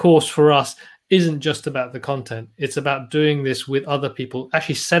course for us isn't just about the content. It's about doing this with other people,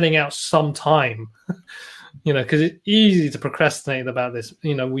 actually setting out some time, because it's easy to procrastinate about this.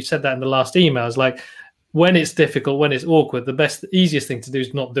 We said that in the last email. It's like when it's difficult, when it's awkward, the easiest thing to do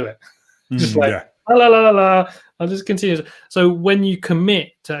is not do it. Just I'll just continue. So when you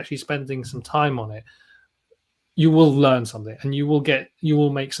commit to actually spending some time on it, you will learn something and you will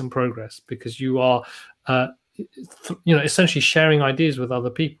make some progress because you are, essentially sharing ideas with other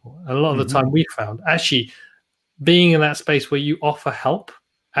people. And a lot of the time we found actually being in that space where you offer help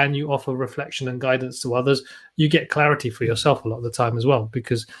and you offer reflection and guidance to others, you get clarity for yourself a lot of the time as well,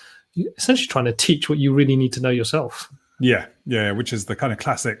 because you're essentially trying to teach what you really need to know yourself. Yeah, which is the kind of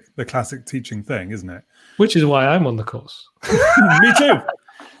classic teaching thing, isn't it? Which is why I'm on the course. Me too.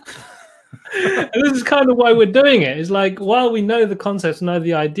 And this is kind of why we're doing it. It's like, while we know the concepts, know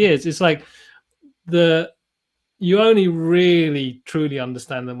the ideas, it's like you only really truly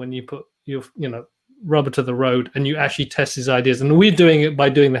understand them when you put your rubber to the road and you actually test these ideas. And we're doing it by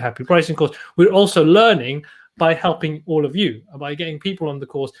doing the Happy Pricing course. We're also learning by helping all of you, by getting people on the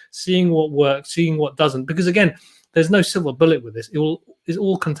course, seeing what works, seeing what doesn't. Because again, there's no silver bullet with this. It's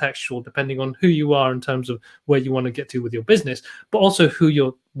all contextual, depending on who you are in terms of where you want to get to with your business, but also who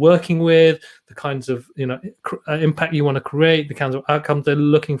you're working with, the kinds of impact you want to create, the kinds of outcomes they're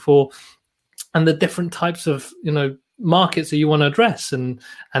looking for, and the different types of markets that you want to address, and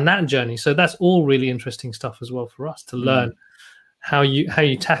that journey. So that's all really interesting stuff as well for us to learn how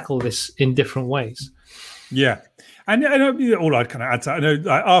you tackle this in different ways. Yeah, and all I'd kind of add to that, I know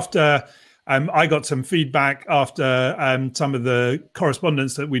after. I got some feedback after some of the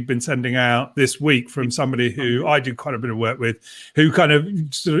correspondence that we'd been sending out this week from somebody who I do quite a bit of work with, who kind of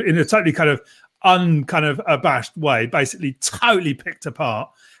sort of in a totally kind of abashed way, basically totally picked apart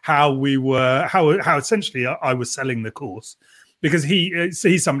how essentially I was selling the course. because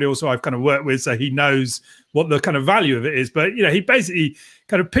he's somebody also I've kind of worked with, so he knows what the kind of value of it is. But he basically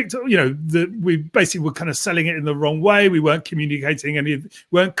kind of picked, we basically were kind of selling it in the wrong way. We weren't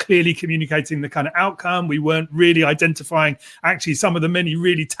weren't clearly communicating the kind of outcome. We weren't really identifying actually some of the many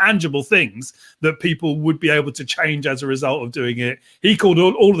really tangible things that people would be able to change as a result of doing it. He called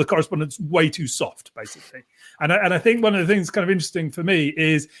all of the correspondence way too soft, basically. And I think one of the things kind of interesting for me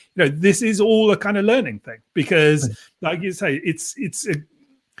is, this is all a kind of learning thing, because, like you say,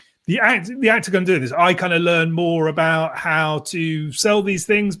 the act of going to do this, I kind of learn more about how to sell these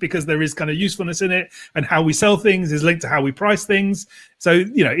things, because there is kind of usefulness in it, and how we sell things is linked to how we price things. So,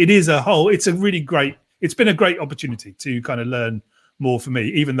 it's been a great opportunity to kind of learn more for me,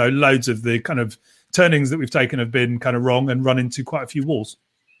 even though loads of the kind of turnings that we've taken have been kind of wrong and run into quite a few walls.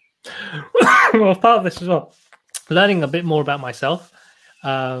 Well, part of this as well, learning a bit more about myself.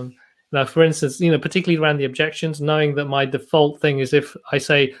 Now, for instance, particularly around the objections, knowing that my default thing is, if I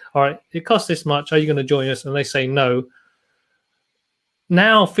say, all right, it costs this much, are you going to join us? And they say no.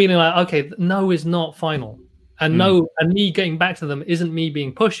 Now feeling like, okay, no is not final. And no, and me getting back to them isn't me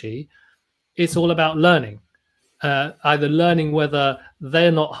being pushy. It's all about learning. Either learning whether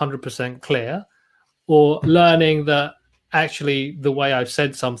they're not 100% clear, or learning that actually the way I've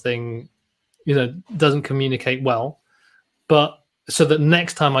said something, doesn't communicate well. But so that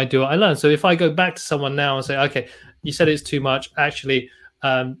next time I do it, I learn. So if I go back to someone now and say, okay, you said it's too much, actually,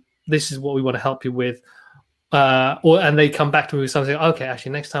 this is what we want to help you with. And they come back to me with something, okay,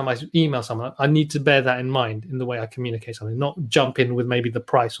 actually, next time I email someone, I need to bear that in mind in the way I communicate something, not jump in with maybe the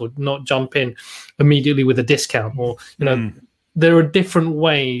price, or not jump in immediately with a discount, or, there are different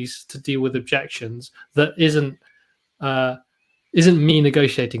ways to deal with objections that isn't me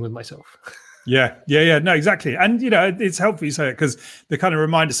negotiating with myself. Yeah. No, exactly. And, it's helpful you say it, because the kind of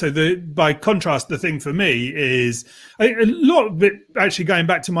reminder. So by contrast, the thing for me is a lot of it actually going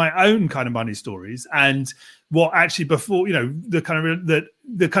back to my own kind of money stories, and what actually before, the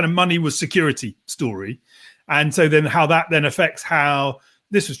kind of money was security story. And so then how that then affects how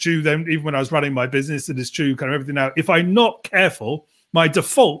this was true then, even when I was running my business, it is true kind of everything now. If I'm not careful, my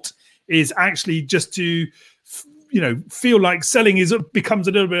default is actually just to feel like selling becomes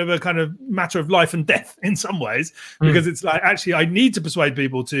a little bit of a kind of matter of life and death in some ways, because it's like, actually, I need to persuade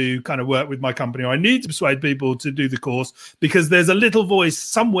people to kind of work with my company, or I need to persuade people to do the course, because there's a little voice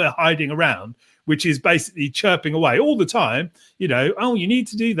somewhere hiding around, which is basically chirping away all the time, oh, you need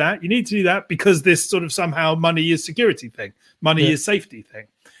to do that, because this sort of somehow money is security thing, money is safety thing.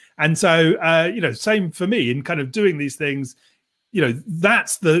 And so, same for me in kind of doing these things.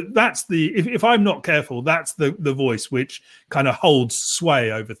 That's the if I'm not careful, that's the voice which kind of holds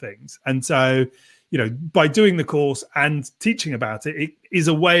sway over things. And so, by doing the course and teaching about it, it is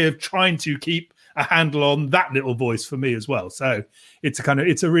a way of trying to keep a handle on that little voice for me as well. So it's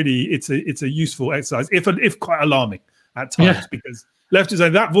a useful exercise, if quite alarming at times, because left to say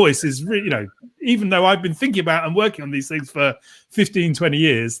that voice is really, even though I've been thinking about and working on these things for 15, 20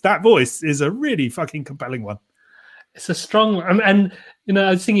 years, that voice is a really fucking compelling one. It's a strong, and I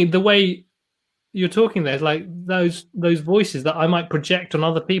was thinking the way you're talking there is like those voices that I might project on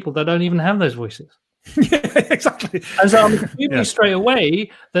other people that don't even have those voices. Yeah, exactly. And so I'm assuming straight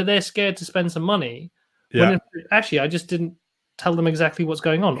away that they're scared to spend some money. Yeah. When actually, I just didn't tell them exactly what's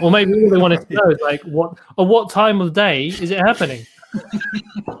going on, or maybe all they wanted to know is like what time of day is it happening.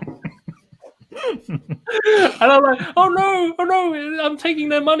 And I'm like, oh no, I'm taking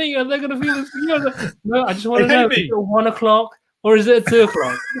their money and they're going to feel this. No, I just want to know, is it 1 o'clock or is it 2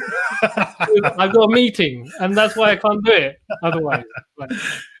 o'clock? I've got a meeting and that's why I can't do it otherwise.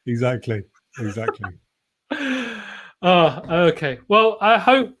 Exactly. Oh, okay. Well, I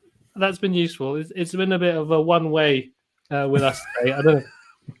hope that's been useful. It's been a bit of a one-way with us today. I don't know.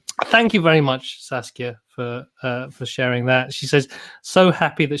 Thank you very much, Saskia, for sharing that. She says, so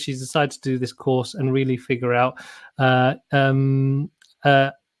happy that she's decided to do this course and really figure out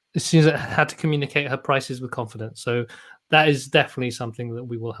she had to communicate her prices with confidence. So that is definitely something that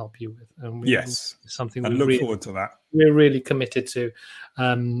we will help you with. And something I look forward to that. We're really committed to.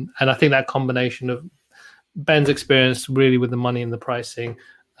 And I think that combination of Ben's experience really with the money and the pricing,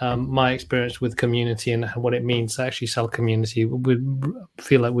 my experience with community and what it means to actually sell community, we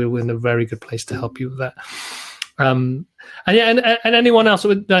feel like we're in a very good place to help you with that. And anyone else,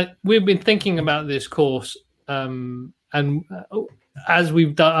 we've been thinking about this course, and as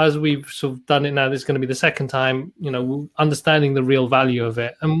we've sort of done it now, this is going to be the second time, understanding the real value of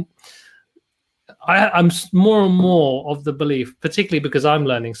it. And I'm more and more of the belief, particularly because I'm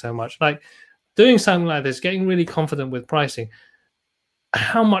learning so much, like doing something like this, getting really confident with pricing,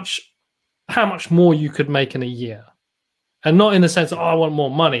 how much more you could make in a year. and not in the sense of, oh, I want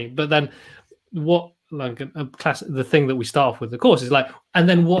more money, but then what, like a class, the thing that we start off with the course is like, and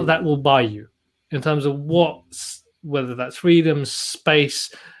then what that will buy you in terms of whether that's freedom,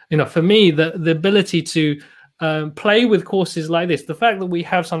 space. For me, the ability to play with courses like this, the fact that we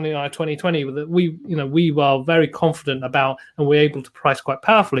have something like 2020 that we are very confident about and we're able to price quite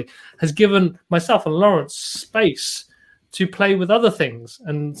powerfully, has given myself and Lawrence space to play with other things.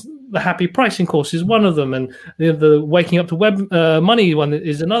 And the happy pricing course is one of them, and the waking up to web money one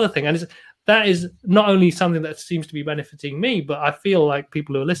is another thing. And that is not only something that seems to be benefiting me, but I feel like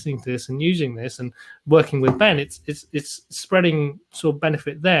people who are listening to this and using this and working with Ben, it's spreading sort of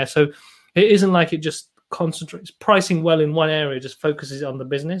benefit there. So it isn't like it just concentrates pricing well in one area, just focuses on the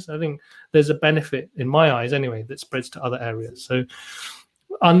business. I think there's a benefit in my eyes anyway that spreads to other areas. So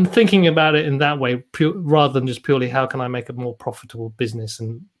I'm thinking about it in that way, rather than just purely how can I make a more profitable business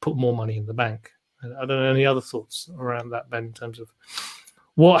and put more money in the bank. I don't know any other thoughts around that, Ben, in terms of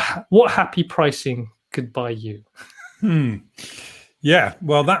what happy pricing could buy you. Yeah,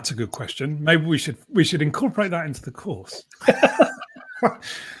 well, that's a good question. Maybe we should incorporate that into the course.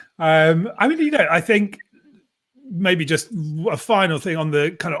 I think maybe just a final thing on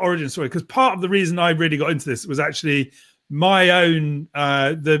the kind of origin story, because part of the reason I really got into this was actually my own,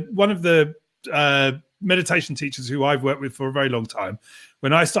 one of the meditation teachers who I've worked with for a very long time.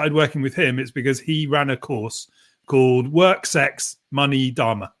 When I started working with him, it's because he ran a course called Work, Sex, Money,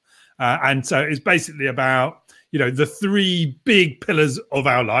 Dharma. And so it's basically about, the three big pillars of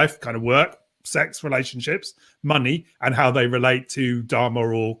our life, kind of work, sex, relationships, money, and how they relate to Dharma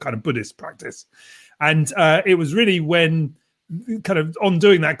or kind of Buddhist practice. And it was really when kind of on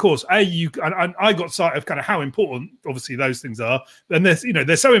doing that course, I got sight of kind of how important obviously those things are. And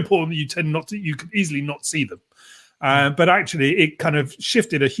they're so important that you could easily not see them. But actually it kind of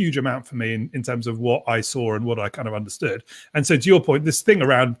shifted a huge amount for me in terms of what I saw and what I kind of understood. And so to your point, this thing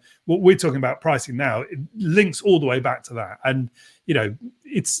around what we're talking about pricing now, it links all the way back to that. And,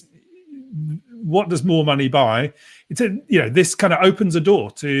 it's, what does more money buy? This kind of opens a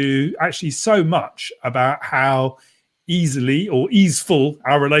door to actually so much about how easily or easeful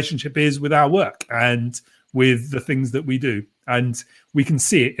our relationship is with our work and with the things that we do. And we can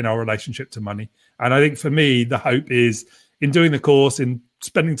see it in our relationship to money. And I think for me, the hope is in doing the course, in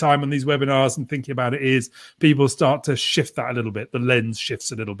spending time on these webinars and thinking about it, is people start to shift that a little bit. The lens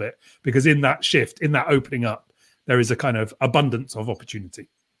shifts a little bit, because in that shift, in that opening up, there is a kind of abundance of opportunity.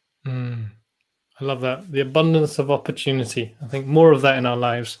 I love that. The abundance of opportunity. I think more of that in our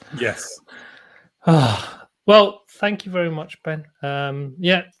lives. Yes. Well, thank you very much, Ben.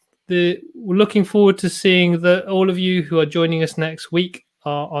 We're looking forward to seeing all of you who are joining us next week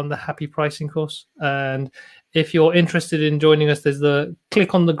are on the happy pricing course. And if you're interested in joining us, there's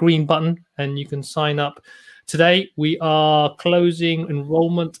click on the green button and you can sign up. Today, we are closing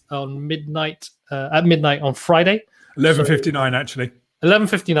enrollment on midnight on Friday. 11:59 actually.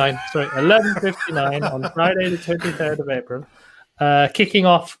 11:59 on Friday, the 23rd of April, kicking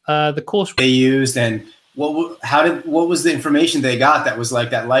off the course they used, and what was the information they got that was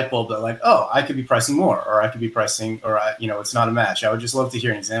like that light bulb that like, oh, I could be pricing more, or I could be pricing, or it's not a match. I would just love to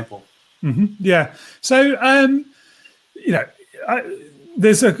hear an example. Mm-hmm. Yeah. So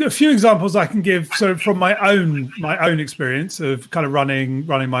there's a few examples I can give sort of from my own experience of kind of running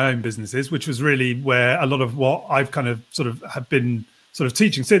my own businesses, which was really where a lot of what I've kind of sort of have been sort of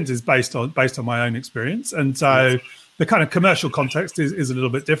teaching since is based on my own experience. And so the kind of commercial context is a little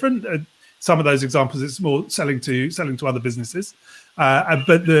bit different. Some of those examples, it's more selling to other businesses, but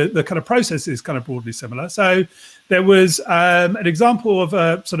the kind of process is kind of broadly similar. So there was an example of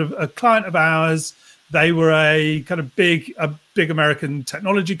a client of ours. They were a kind of big American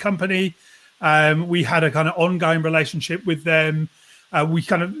technology company. We had a kind of ongoing relationship with them. We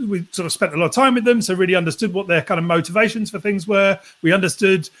sort of spent a lot of time with them, so really understood what their kind of motivations for things were. We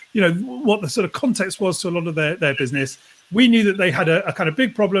understood, what the sort of context was to a lot of their business. We knew that they had a kind of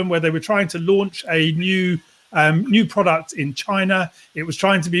big problem where they were trying to launch a new product in China. It was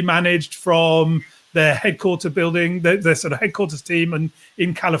trying to be managed from their headquarter building, their sort of headquarters team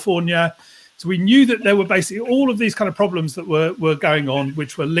in California. So we knew that there were basically all of these kind of problems that were going on,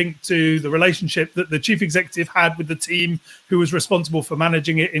 which were linked to the relationship that the chief executive had with the team who was responsible for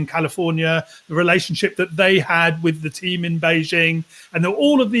managing it in California, the relationship that they had with the team in Beijing, and there were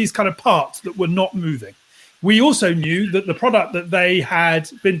all of these kind of parts that were not moving. We also knew that the product that they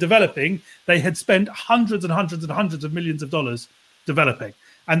had been developing, they had spent hundreds and hundreds and hundreds of millions of dollars developing,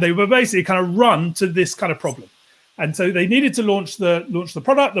 and they were basically kind of run to this kind of problem. And so they needed to launch the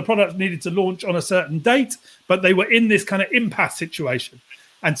product. The product needed to launch on a certain date, but they were in this kind of impasse situation.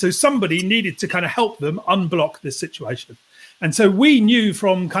 And so somebody needed to kind of help them unblock this situation. And so we knew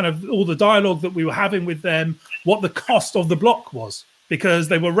from kind of all the dialogue that we were having with them what the cost of the block was, because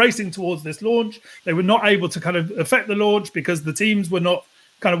they were racing towards this launch. They were not able to kind of affect the launch because the teams were not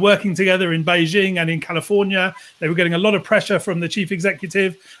kind of working together in Beijing and in California. They were getting a lot of pressure from the chief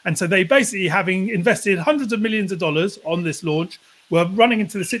executive. And so they basically, having invested hundreds of millions of dollars on this launch, were running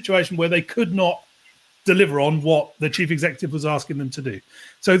into the situation where they could not deliver on what the chief executive was asking them to do.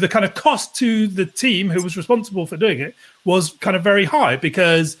 So the kind of cost to the team who was responsible for doing it was kind of very high,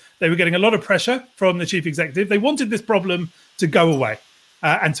 because they were getting a lot of pressure from the chief executive. They wanted this problem to go away.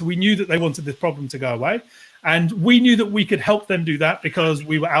 And so we knew that they wanted this problem to go away. And we knew that we could help them do that because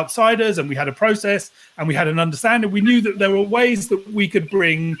we were outsiders and we had a process and we had an understanding. We knew that there were ways that we could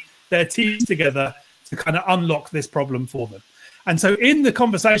bring their teams together to kind of unlock this problem for them. And so in the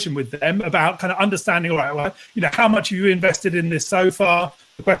conversation with them about kind of understanding, all right, well, how much have you invested in this so far?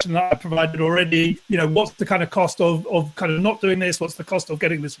 The question that I provided already, what's the kind of cost of kind of not doing this? What's the cost of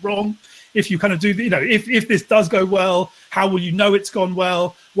getting this wrong? If you kind of do, if this does go well, how will you know it's gone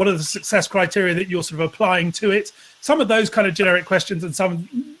well? What are the success criteria that you're sort of applying to it? Some of those kind of generic questions and some,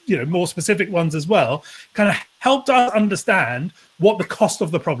 more specific ones as well, kind of helped us understand what the cost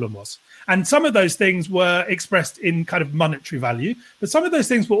of the problem was. And some of those things were expressed in kind of monetary value, but some of those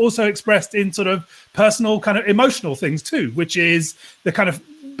things were also expressed in sort of personal, kind of emotional things too, which is the kind of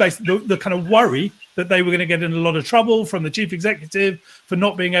the kind of worry that they were going to get in a lot of trouble from the chief executive for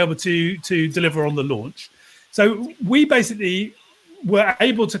not being able to deliver on the launch. So we basically were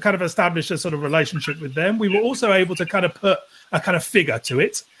able to kind of establish a sort of relationship with them. We were also able to kind of put a kind of figure to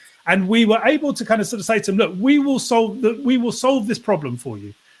it, and we were able to kind of sort of say to them, look, we will solve this problem for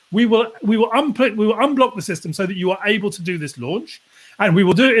you. We will unblock the system so that you are able to do this launch, and we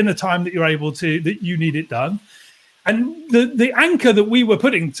will do it in the time that that you need it done. And the anchor that we were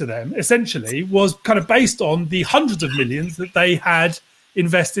putting to them essentially was kind of based on the hundreds of millions that they had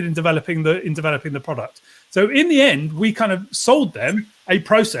invested in developing the product. So in the end, we kind of sold them a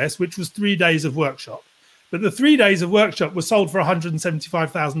process which was 3 days of workshop, but the 3 days of workshop was sold for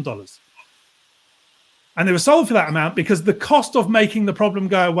 $175,000. And they were sold for that amount because the cost of making the problem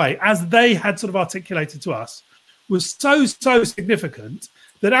go away, as they had sort of articulated to us, was so significant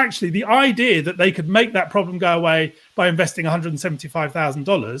that actually the idea that they could make that problem go away by investing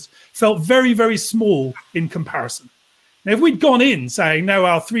 $175,000 felt very, very small in comparison. Now, if we'd gone in saying, no,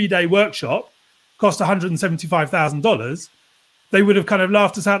 our 3-day workshop cost $175,000, they would have kind of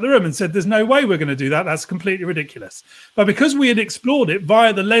laughed us out the room and said, there's no way we're going to do that. That's completely ridiculous. But because we had explored it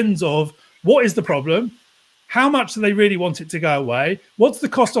via the lens of what is the problem, how much do they really want it to go away, what's the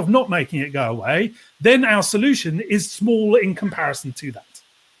cost of not making it go away, then our solution is small in comparison to that.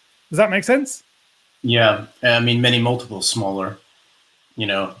 Does that make sense? Yeah. I mean, many multiples smaller,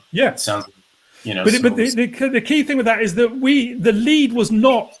 Yeah. It sounds, But the key thing with that is that the lead was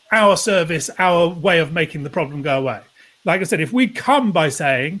not our service, our way of making the problem go away. Like I said, if we come by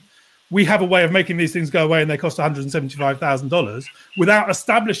saying we have a way of making these things go away and they cost $175,000 without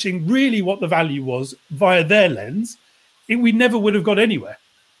establishing really what the value was via their lens, we never would have got anywhere.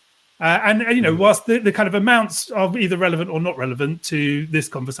 Whilst the kind of amounts are either relevant or not relevant to this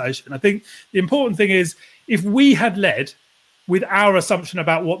conversation, I think the important thing is if we had led with our assumption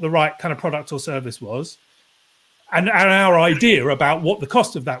about what the right kind of product or service was and our idea about what the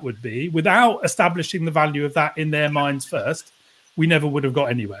cost of that would be without establishing the value of that in their minds first, we never would have got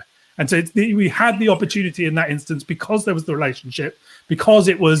anywhere. And so we had the opportunity in that instance, because there was the relationship, because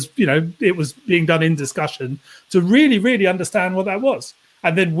it was being done in discussion, to really, really understand what that was.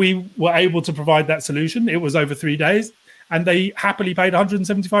 And then we were able to provide that solution. It was over 3 days, and they happily paid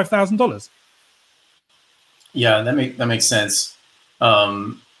 $175,000. Yeah, that makes sense.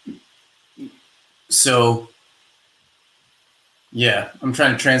 So, yeah, I'm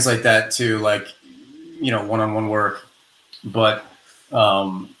trying to translate that to one-on-one work, but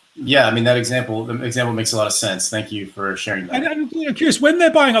yeah, I mean the example makes a lot of sense. Thank you for sharing that. And I'm curious, when they're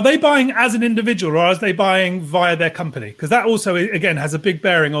buying, are they buying as an individual or are they buying via their company? Because that also, again, has a big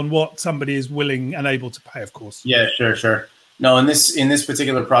bearing on what somebody is willing and able to pay, of course. Yeah, sure. No, in this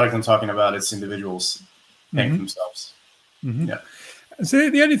particular product I'm talking about, it's individuals paying for themselves. Mm-hmm. Yeah. So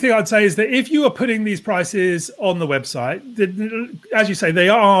the only thing I'd say is that if you are putting these prices on the website, as you say, they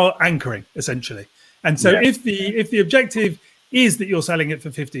are anchoring essentially. And so if the objective is that you're selling it for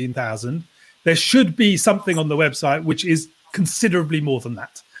 $15,000, there should be something on the website which is considerably more than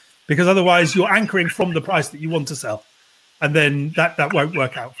that, because otherwise you're anchoring from the price that you want to sell, and then that won't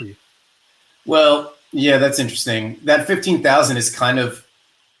work out for you. Well, yeah, that's interesting. That 15,000 is kind of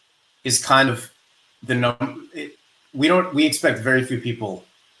the number. We expect very few people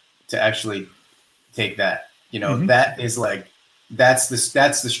to actually take that. that is like that's the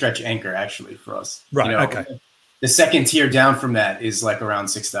stretch anchor actually for us. Right. Okay. The second tier down from that is like around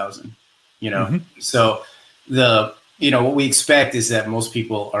 6,000. So what we expect is that most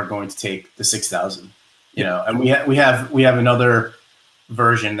people are going to take the 6,000. And we have another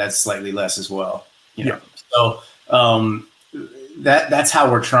version that's slightly less as well. So that's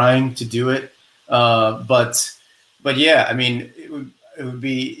how we're trying to do it. But yeah, I mean, it'd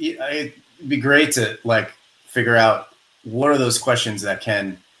be great to like figure out what are those questions that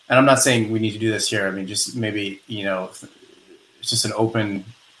can. And I'm not saying we need to do this here. I mean, just maybe it's just an open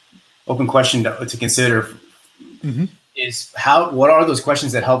question to consider. Is what are those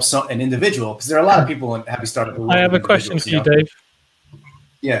questions that help an individual? Because there are a lot of people in Happy Startup. I have a question for you, Dave.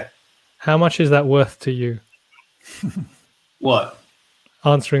 Yeah. How much is that worth to you? What?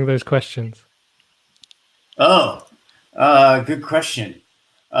 Answering those questions. Oh, good question.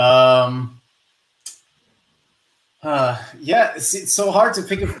 Yeah, it's so hard to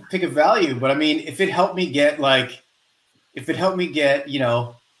pick a value, but I mean, if it helped me get 5-6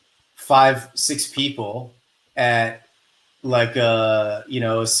 people at like a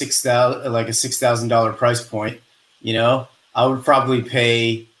 $6,000 price point, I would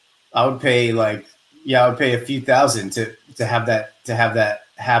pay a few thousand to have that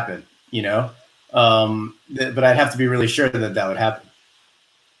happen, but I'd have to be really sure that would happen.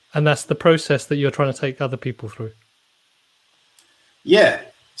 And that's the process that you're trying to take other people through. Yeah.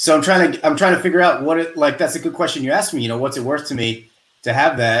 So I'm trying to figure out that's a good question you asked me, what's it worth to me to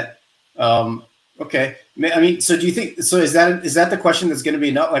have that? Okay. I mean, so do you think, is that the question that's going to be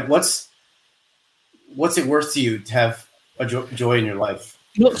enough? Like what's it worth to you to have a joy in your life?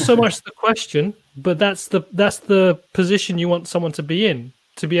 Not so much the question, but that's the position you want someone to be in,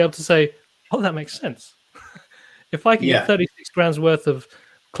 to be able to say, oh, that makes sense. If I can get 36 grand's worth of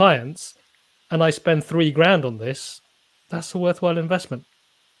clients and I spend $3,000 on this, that's a worthwhile investment.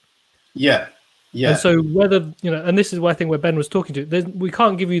 Yeah. Yeah. And so whether, and this is why I think where Ben was talking to, we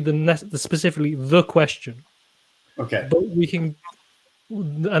can't give you the specifically the question. Okay. But we can,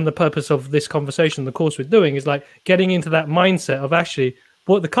 and the purpose of this conversation, the course we're doing is like getting into that mindset of actually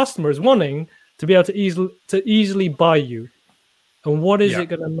what the customer is wanting to be able to easily buy you. And what is it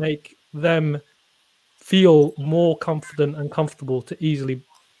going to make them feel more confident and comfortable to easily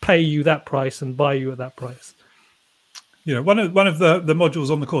pay you that price and buy you at that price? One of the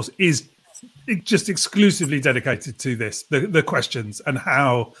modules on the course is just exclusively dedicated to this, the questions and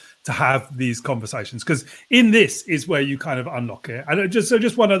how to have these conversations. Because in this is where you kind of unlock it. And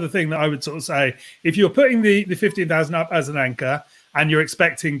just one other thing that I would sort of say, if you're putting the 15,000 up as an anchor and you're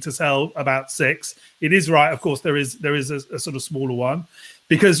expecting to sell about 6, it is right. Of course, there is a sort of smaller one,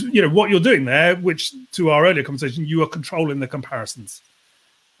 because what you're doing there, which to our earlier conversation, you are controlling the comparisons.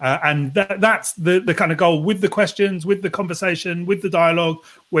 And that's the kind of goal with the questions, with the conversation, with the dialogue,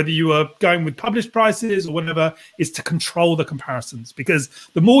 whether you are going with published prices or whatever, is to control the comparisons. Because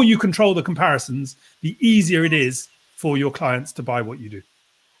the more you control the comparisons, the easier it is for your clients to buy what you do.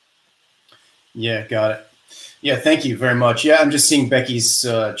 Yeah, got it. Yeah, thank you very much. Yeah, I'm just seeing Becky's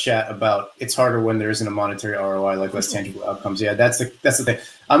chat about it's harder when there isn't a monetary ROI, like less tangible outcomes. Yeah, that's the thing.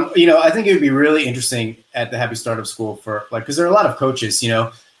 I think it would be really interesting at the Happy Startup School for because there are a lot of coaches,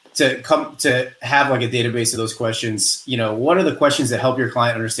 to come to have like a database of those questions. What are the questions that help your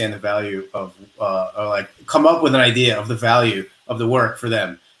client understand the value of, or like come up with an idea of the value of the work for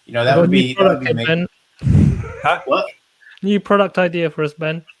them? That would be amazing. Huh? What? New product idea for us,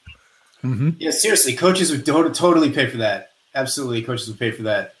 Ben. Mm-hmm. Yeah, seriously, coaches would totally pay for that. Absolutely, coaches would pay for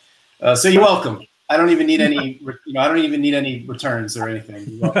that. So you're welcome. I don't even need any. I don't even need any returns or anything.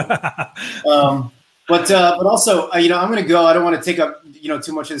 You're welcome. But also, I'm going to go. I don't want to take up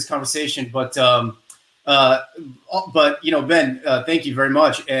too much of this conversation. But Ben, thank you very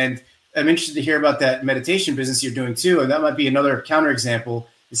much, and I'm interested to hear about that meditation business you're doing too. And that might be another counterexample.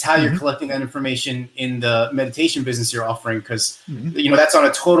 Is how you're collecting that information in the meditation business you're offering, because that's on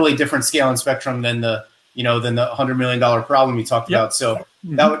a totally different scale and spectrum than the $100 million problem you talked about. So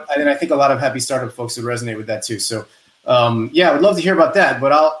that would, and I think a lot of Happy Startup folks would resonate with that too. So I would love to hear about that,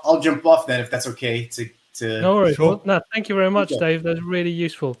 but I'll jump off then if that's okay. No worries. Sure. Well, no, thank you very much, Dave. That's really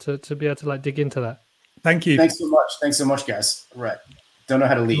useful to be able to dig into that. Thank you. Thanks so much, guys. All right. Don't know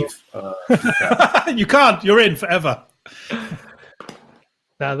how to leave. You can't. You're in forever.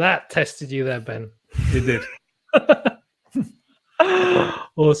 Now that tested you there, Ben. It did.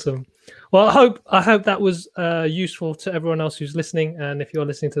 Awesome. Well, I hope that was useful to everyone else who's listening. And if you're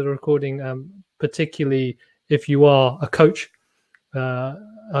listening to the recording, particularly if you are a coach,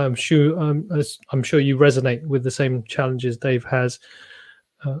 I'm sure you resonate with the same challenges Dave has.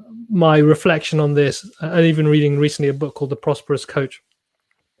 my reflection on this, and even reading recently a book called The Prosperous Coach,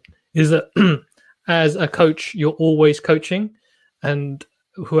 is that as a coach, you're always coaching, and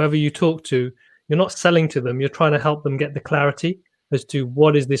whoever you talk to, you're not selling to them. You're trying to help them get the clarity as to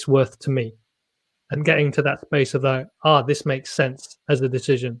what is this worth to me, and getting to that space of that, this makes sense as a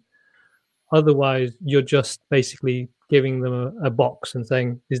decision. Otherwise, you're just basically giving them a box and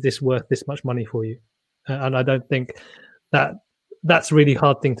saying, is this worth this much money for you? And I don't think that that's a really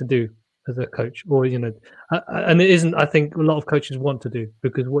hard thing to do as a coach, or, and it isn't, I think a lot of coaches want to do,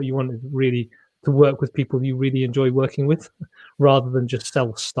 because what you want is really to work with people you really enjoy working with, rather than just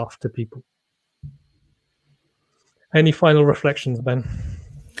sell stuff to people. Any final reflections, Ben?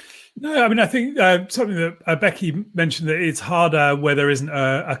 No, I mean, I think something that Becky mentioned, that it's harder where there isn't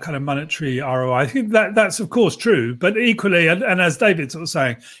a kind of monetary ROI. I think that's of course true, but equally, and as David sort of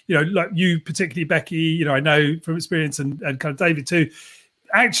saying, like you particularly, Becky, I know from experience, and kind of David too,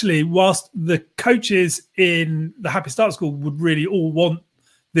 actually, whilst the coaches in the Happy Start School would really all want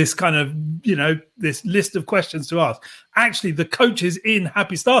this kind of, this list of questions to ask, actually the coaches in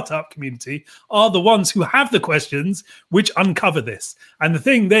Happy Startup community are the ones who have the questions which uncover this. And the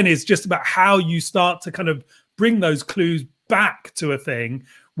thing then is just about how you start to kind of bring those clues back to a thing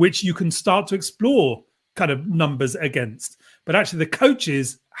which you can start to explore kind of numbers against. But actually the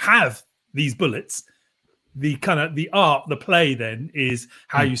coaches have these bullets. The kind of the art, the play then is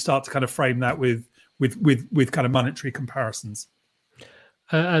how you start to kind of frame that with kind of monetary comparisons.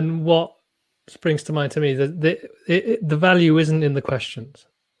 And what springs to mind to me is that the value isn't in the questions.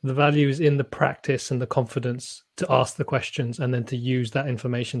 The value is in the practice and the confidence to ask the questions, and then to use that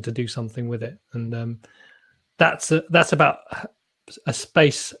information to do something with it. And that's about a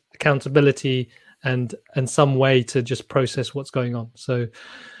space, accountability, and some way to just process what's going on. So,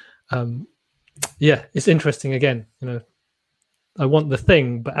 it's interesting. Again, I want the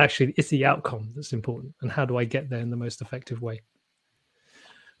thing, but actually it's the outcome that's important. And how do I get there in the most effective way?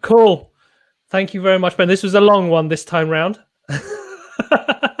 Cool. Thank you very much, Ben. This was a long one this time round,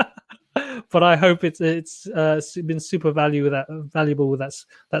 but I hope it's been super valuable with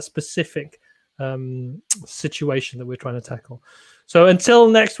that specific situation that we're trying to tackle. So until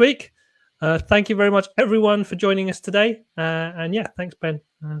next week, thank you very much, everyone, for joining us today. And thanks, Ben.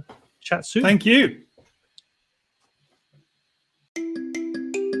 Chat soon. Thank you.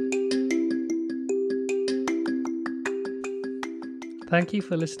 Thank you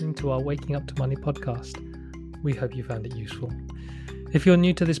for listening to our Waking Up to Money podcast. We hope you found it useful. If you're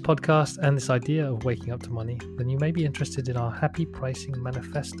new to this podcast and this idea of waking up to money, then you may be interested in our Happy Pricing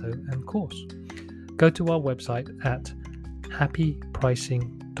Manifesto and course. Go to our website at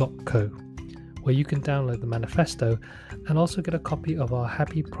happypricing.co, where you can download the manifesto and also get a copy of our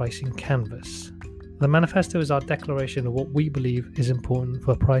Happy Pricing Canvas. The manifesto is our declaration of what we believe is important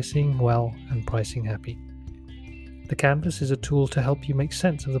for pricing well and pricing happy. The canvas is a tool to help you make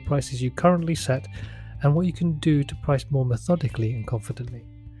sense of the prices you currently set and what you can do to price more methodically and confidently.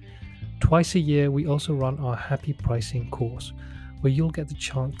 Twice a year, we also run our Happy Pricing course, where you'll get the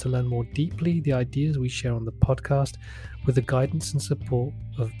chance to learn more deeply the ideas we share on the podcast, with the guidance and support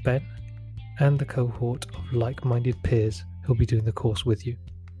of Ben and the cohort of like-minded peers who'll be doing the course with you.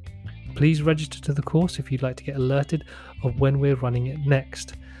 Please register to the course if you'd like to get alerted of when we're running it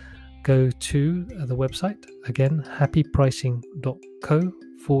next. Go to the website, again,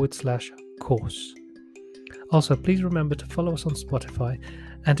 happypricing.co/course. Also, please remember to follow us on Spotify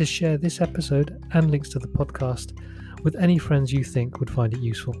and to share this episode and links to the podcast with any friends you think would find it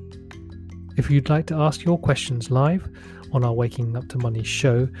useful. If you'd like to ask your questions live on our Waking Up to Money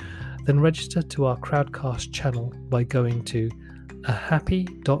show, then register to our Crowdcast channel by going to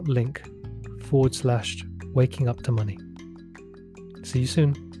ahappy.link/wakinguptomoney. See you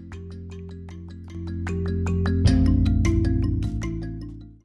soon.